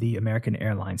out of the American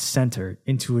Airlines Center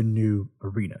into a new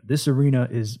arena. This arena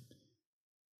is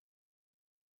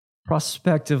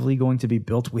prospectively going to be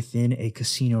built within a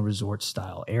casino resort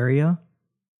style area.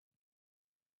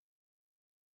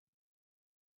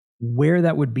 Where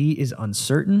that would be is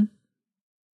uncertain.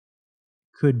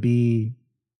 Could be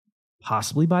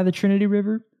possibly by the Trinity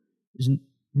River. There's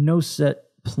no set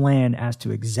plan as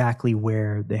to exactly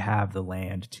where they have the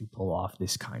land to pull off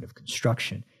this kind of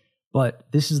construction.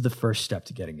 But this is the first step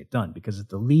to getting it done, because if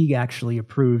the league actually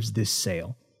approves this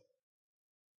sale,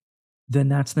 then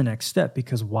that's the next step,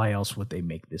 because why else would they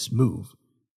make this move?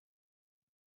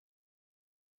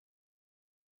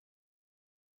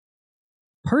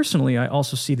 Personally, I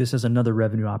also see this as another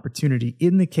revenue opportunity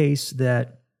in the case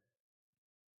that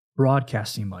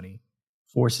broadcasting money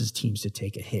forces teams to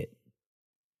take a hit.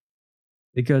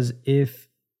 Because if,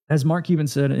 as Mark Cuban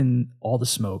said in All the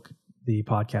Smoke, the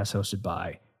podcast hosted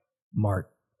by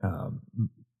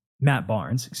Matt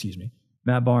Barnes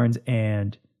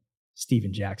and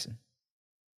Steven Jackson,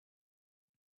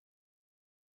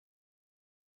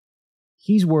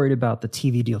 he's worried about the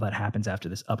TV deal that happens after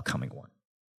this upcoming one.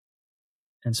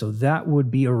 And so that would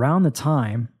be around the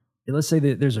time, let's say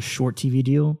that there's a short TV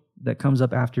deal that comes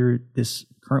up after this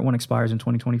current one expires in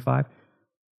 2025.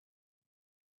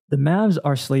 The Mavs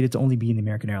are slated to only be in the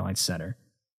American Airlines Center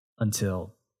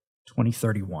until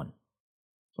 2031.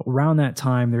 So around that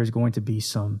time, there's going to be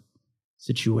some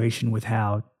situation with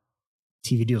how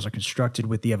TV deals are constructed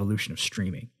with the evolution of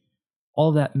streaming. All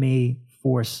of that may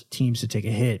force teams to take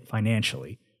a hit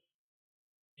financially.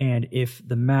 And if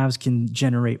the Mavs can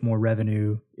generate more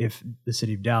revenue, if the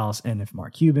city of Dallas and if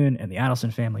Mark Cuban and the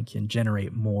Adelson family can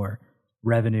generate more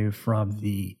revenue from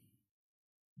the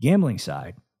gambling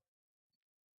side,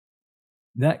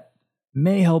 that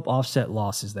may help offset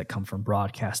losses that come from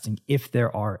broadcasting, if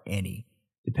there are any,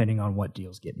 depending on what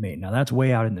deals get made. Now, that's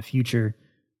way out in the future.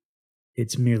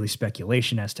 It's merely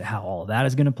speculation as to how all of that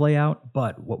is going to play out.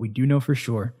 But what we do know for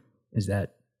sure is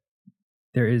that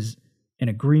there is an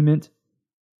agreement.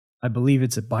 I believe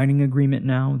it's a binding agreement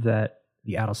now that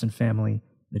the Adelson family,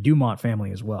 the Dumont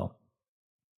family as well,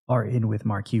 are in with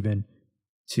Mark Cuban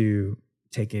to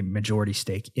take a majority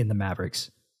stake in the Mavericks.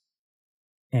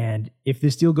 And if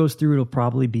this deal goes through, it'll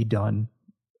probably be done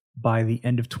by the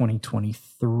end of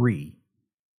 2023.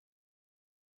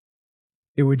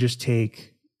 It would just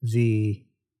take the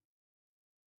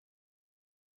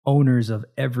owners of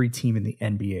every team in the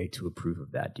NBA to approve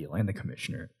of that deal, and the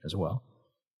commissioner as well.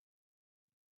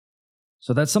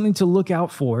 So that's something to look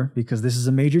out for, because this is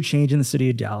a major change in the city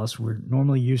of Dallas. We're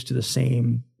normally used to the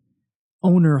same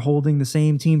owner holding the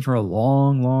same team for a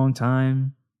long, long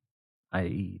time,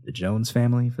 i.e. the Jones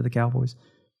family for the Cowboys.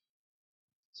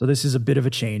 So this is a bit of a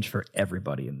change for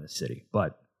everybody in this city,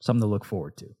 but something to look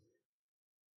forward to.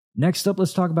 Next up,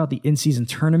 let's talk about the in-season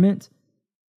tournament.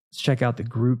 Let's check out the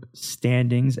group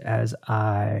standings as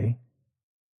I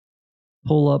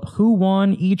pull up who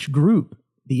won each group.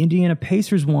 The Indiana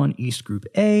Pacers won East Group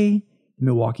A. The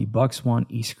Milwaukee Bucks won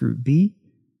East Group B.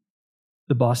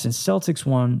 The Boston Celtics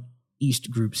won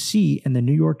East Group C, and the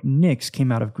New York Knicks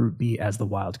came out of Group B as the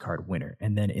wild card winner.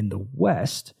 And then in the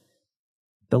West,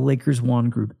 the Lakers won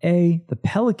Group A. The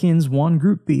Pelicans won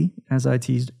Group B, as I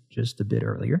teased just a bit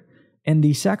earlier. And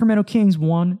the Sacramento Kings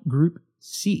won Group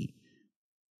C.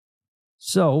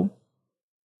 So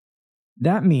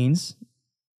that means,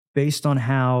 based on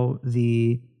how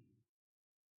the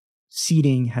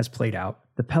seeding has played out,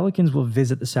 the Pelicans will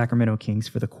visit the Sacramento Kings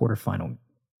for the quarterfinal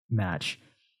match.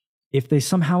 If they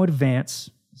somehow advance,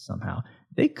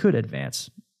 they could advance.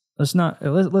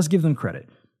 Let's give them credit.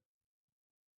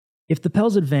 If the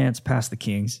Pels advance past the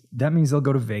Kings, that means they'll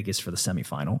go to Vegas for the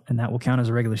semifinal, and that will count as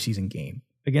a regular season game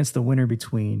against the winner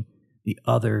between the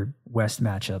other West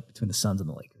matchup between the Suns and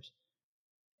the Lakers.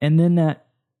 And then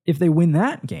if they win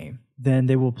that game, then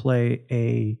they will play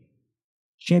a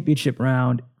championship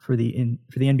round for the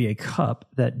NBA Cup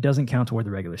that doesn't count toward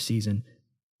the regular season,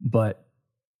 but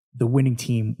the winning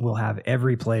team will have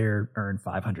every player earn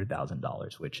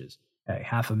 $500,000, which is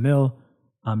 $500,000.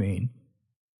 I mean,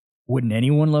 wouldn't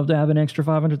anyone love to have an extra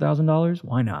 $500,000?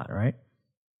 Why not, right?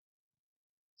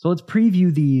 So let's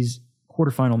preview these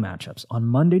quarterfinal matchups. On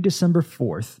Monday, December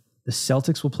 4th, the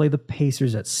Celtics will play the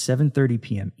Pacers at 7:30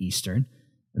 p.m. Eastern,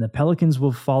 and the Pelicans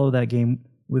will follow that game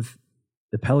with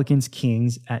the Pelicans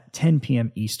Kings at 10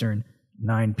 p.m. Eastern,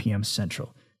 9 p.m.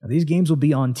 Central. Now, these games will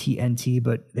be on TNT,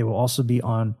 but they will also be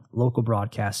on local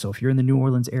broadcasts. So if you're in the New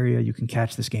Orleans area, you can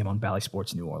catch this game on Bally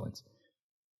Sports New Orleans.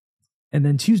 And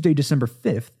then Tuesday, December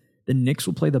 5th, the Knicks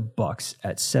will play the Bucks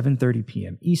at 7:30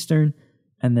 p.m. Eastern,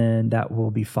 and then that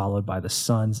will be followed by the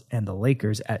Suns and the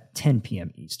Lakers at 10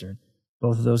 p.m. Eastern.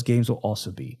 Both of those games will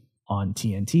also be on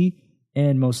TNT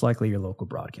and most likely your local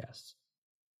broadcasts.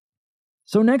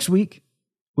 So next week,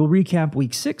 we'll recap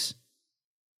Week 6,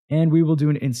 and we will do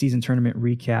an in-season tournament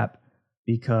recap,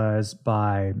 because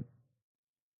by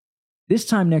this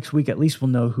time next week, at least we'll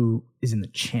know who is in the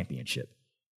championship.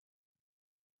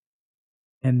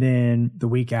 And then the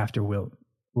week after will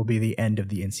be the end of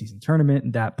the in-season tournament.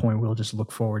 At that point, we'll just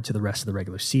look forward to the rest of the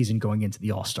regular season going into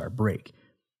the All-Star break.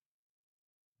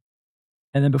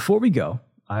 And then before we go,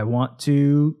 I want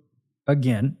to,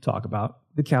 again, talk about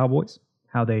the Cowboys,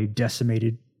 how they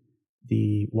decimated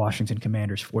the Washington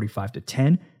Commanders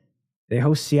 45-10. They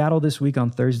host Seattle this week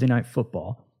on Thursday Night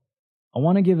Football. I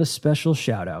want to give a special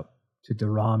shout out to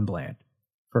Deron Bland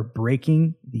for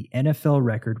breaking the NFL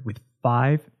record with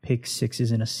 5 pick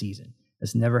sixes in a season.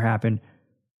 That's never happened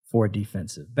for a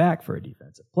defensive back, for a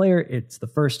defensive player. It's the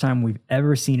first time we've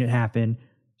ever seen it happen.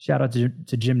 Shout out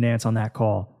to Jim Nantz on that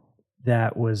call.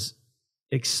 That was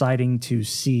exciting to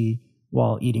see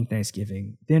while eating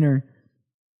Thanksgiving dinner.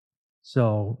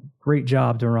 So great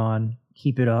job, Deron.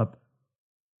 Keep it up.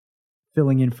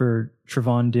 Filling in for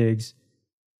Trevon Diggs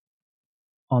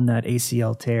on that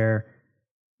ACL tear.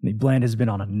 I mean, Bland has been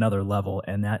on another level,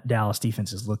 and that Dallas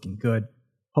defense is looking good.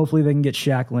 Hopefully they can get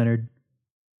Shaq Leonard.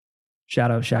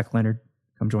 Shout out Shaq Leonard.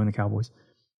 Come join the Cowboys.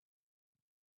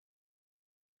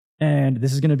 And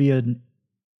this is going to be an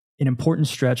important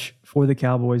stretch for the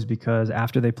Cowboys, because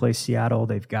after they play Seattle,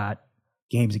 they've got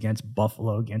games against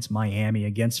Buffalo, against Miami,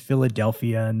 against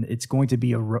Philadelphia, and it's going to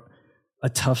be a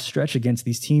tough stretch against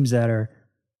these teams that are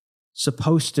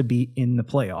supposed to be in the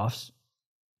playoffs.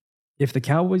 If the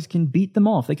Cowboys can beat them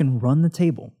all, if they can run the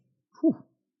table,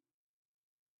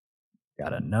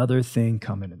 got another thing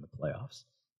coming in the playoffs.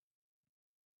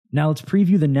 Now let's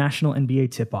preview the national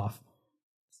NBA tip-off.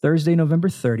 Thursday, November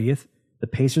 30th, the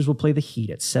Pacers will play the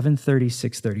Heat at 7:30,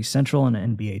 6:30 Central on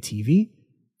NBA TV,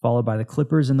 followed by the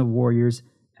Clippers and the Warriors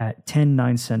at 10,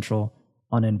 9 Central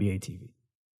on NBA TV.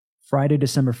 Friday,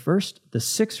 December 1st, the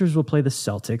Sixers will play the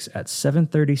Celtics at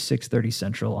 7:30, 6:30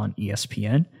 Central on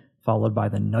ESPN, followed by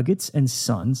the Nuggets and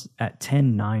Suns at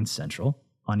 10, 9 Central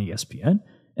on ESPN.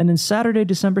 And then Saturday,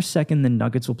 December 2nd, the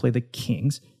Nuggets will play the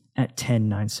Kings at 10,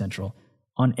 9 Central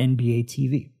on NBA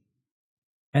TV.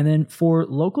 And then for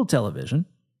local television,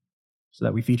 so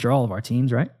that we feature all of our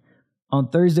teams, right? On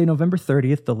Thursday, November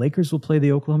 30th, the Lakers will play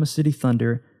the Oklahoma City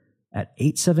Thunder at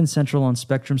 8, 7 Central on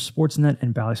Spectrum Sportsnet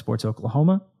and Bally Sports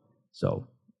Oklahoma. So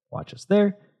watch us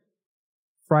there.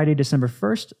 Friday, December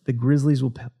 1st, the Grizzlies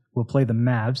will play the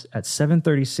Mavs at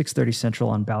 7:30, 6:30 Central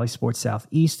on Bally Sports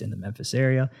Southeast in the Memphis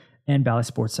area and Bally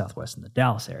Sports Southwest in the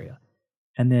Dallas area.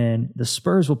 And then the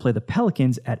Spurs will play the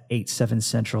Pelicans at 8, 7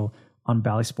 Central on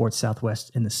Bally Sports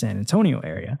Southwest in the San Antonio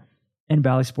area and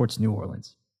Bally Sports New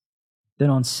Orleans. Then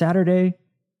on Saturday,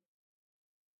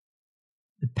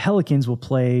 the Pelicans will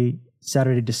play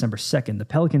Saturday, December 2nd. The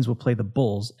Pelicans will play the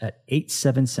Bulls at 8,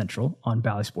 7 Central on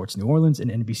Bally Sports New Orleans and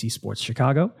NBC Sports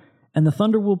Chicago. And the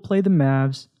Thunder will play the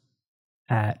Mavs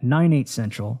at 9, 8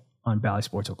 Central on Bally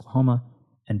Sports Oklahoma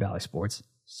and Bally Sports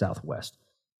Southwest.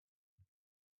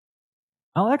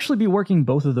 I'll actually be working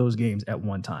both of those games at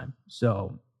one time.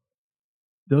 So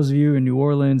those of you in New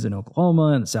Orleans and Oklahoma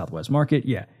and the Southwest market,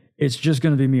 yeah, it's just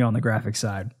going to be me on the graphic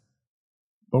side.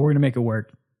 But we're going to make it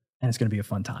work, and it's going to be a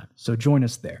fun time. So join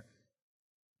us there.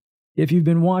 If you've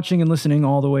been watching and listening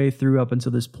all the way through up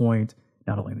until this point,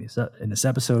 not only in this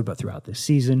episode, but throughout this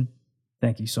season,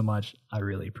 thank you so much. I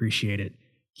really appreciate it.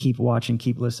 Keep watching,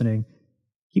 keep listening,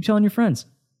 keep telling your friends.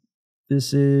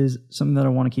 This is something that I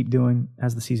want to keep doing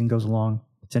as the season goes along,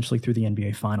 potentially through the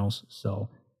NBA Finals. So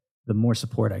the more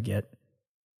support I get,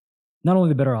 not only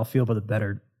the better I'll feel, but the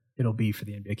better it'll be for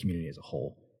the NBA community as a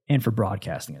whole and for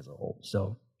broadcasting as a whole.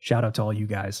 So shout out to all you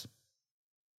guys.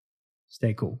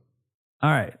 Stay cool.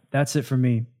 All right, that's it for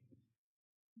me.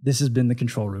 This has been The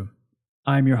Control Room.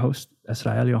 I'm your host,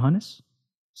 Israel Johannes,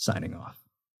 signing off.